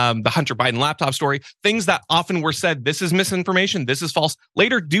the Hunter Biden laptop story, things that often were said, this is misinformation, this is false,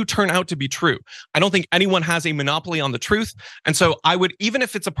 later do turn out to be true. I don't think anyone has a monopoly on the truth. And so I would, even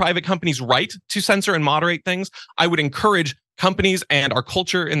if it's a private company's right to censor and moderate things, I would encourage companies and our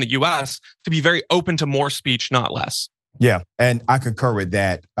culture in the US to be very open to more speech, not less. Yeah, and I concur with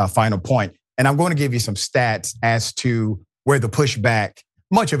that final point. And I'm going to give you some stats as to where the pushback,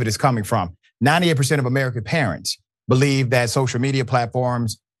 much of it is coming from. 98% of American parents believe that social media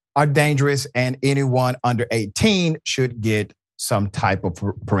platforms are dangerous and anyone under 18 should get some type of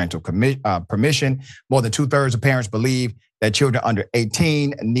parental permission. More than 2/3 of parents believe that children under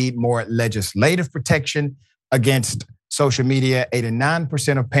 18 need more legislative protection against social media.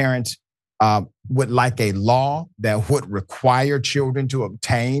 89% of parents would like a law that would require children to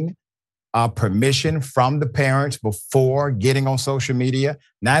obtain permission from the parents before getting on social media.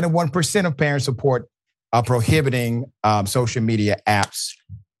 91% of parents support prohibiting social media apps,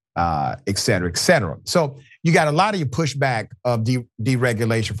 et cetera, et cetera. So you got a lot of your pushback of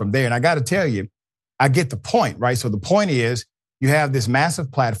deregulation from there. And I got to tell you, I get the point, right? So the point is you have this massive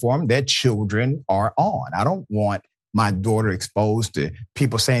platform that children are on. I don't want my daughter exposed to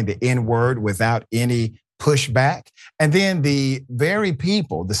people saying the N-word without any pushback. And then the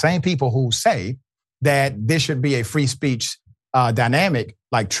same people who say that this should be a free speech dynamic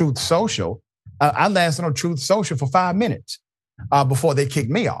like Truth Social, I lasted on Truth Social for 5 minutes before they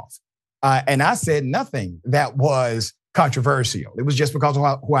kicked me off. And I said nothing that was controversial. It was just because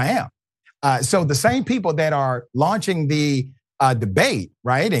of who I am. So the same people that are launching the debate,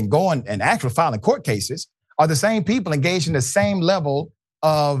 right, and going and actually filing court cases are the same people engaged in the same level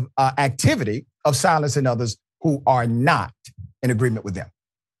of activity of silencing others who are not in agreement with them.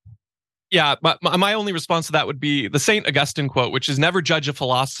 Yeah, but my only response to that would be the St. Augustine quote, which is never judge a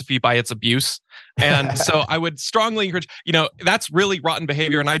philosophy by its abuse. And so I would strongly encourage, that's really rotten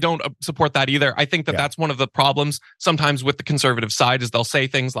behavior. And I don't support that either. I think that that's one of the problems sometimes with the conservative side is they'll say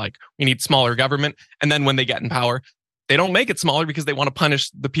things like, we need smaller government. And then when they get in power, they don't make it smaller because they want to punish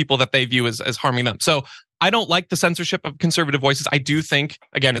the people that they view as harming them. So I don't like the censorship of conservative voices. I do think,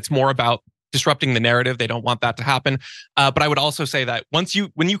 again, it's more about disrupting the narrative. They don't want that to happen. But I would also say that when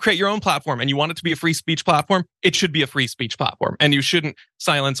you create your own platform and you want it to be a free speech platform, it should be a free speech platform. And you shouldn't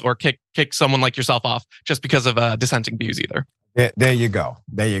silence or kick someone like yourself off just because of dissenting views either. There you go.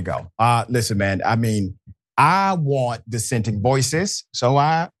 There you go. Listen, man, I mean, I want dissenting voices, so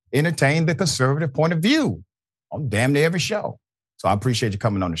I entertain the conservative point of view on damn near every show. So I appreciate you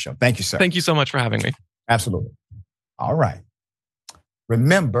coming on the show. Thank you, sir. Thank you so much for having me. Absolutely. All right.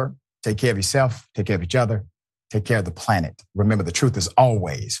 Remember, take care of yourself, take care of each other, take care of the planet. Remember, the truth is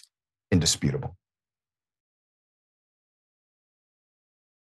always indisputable.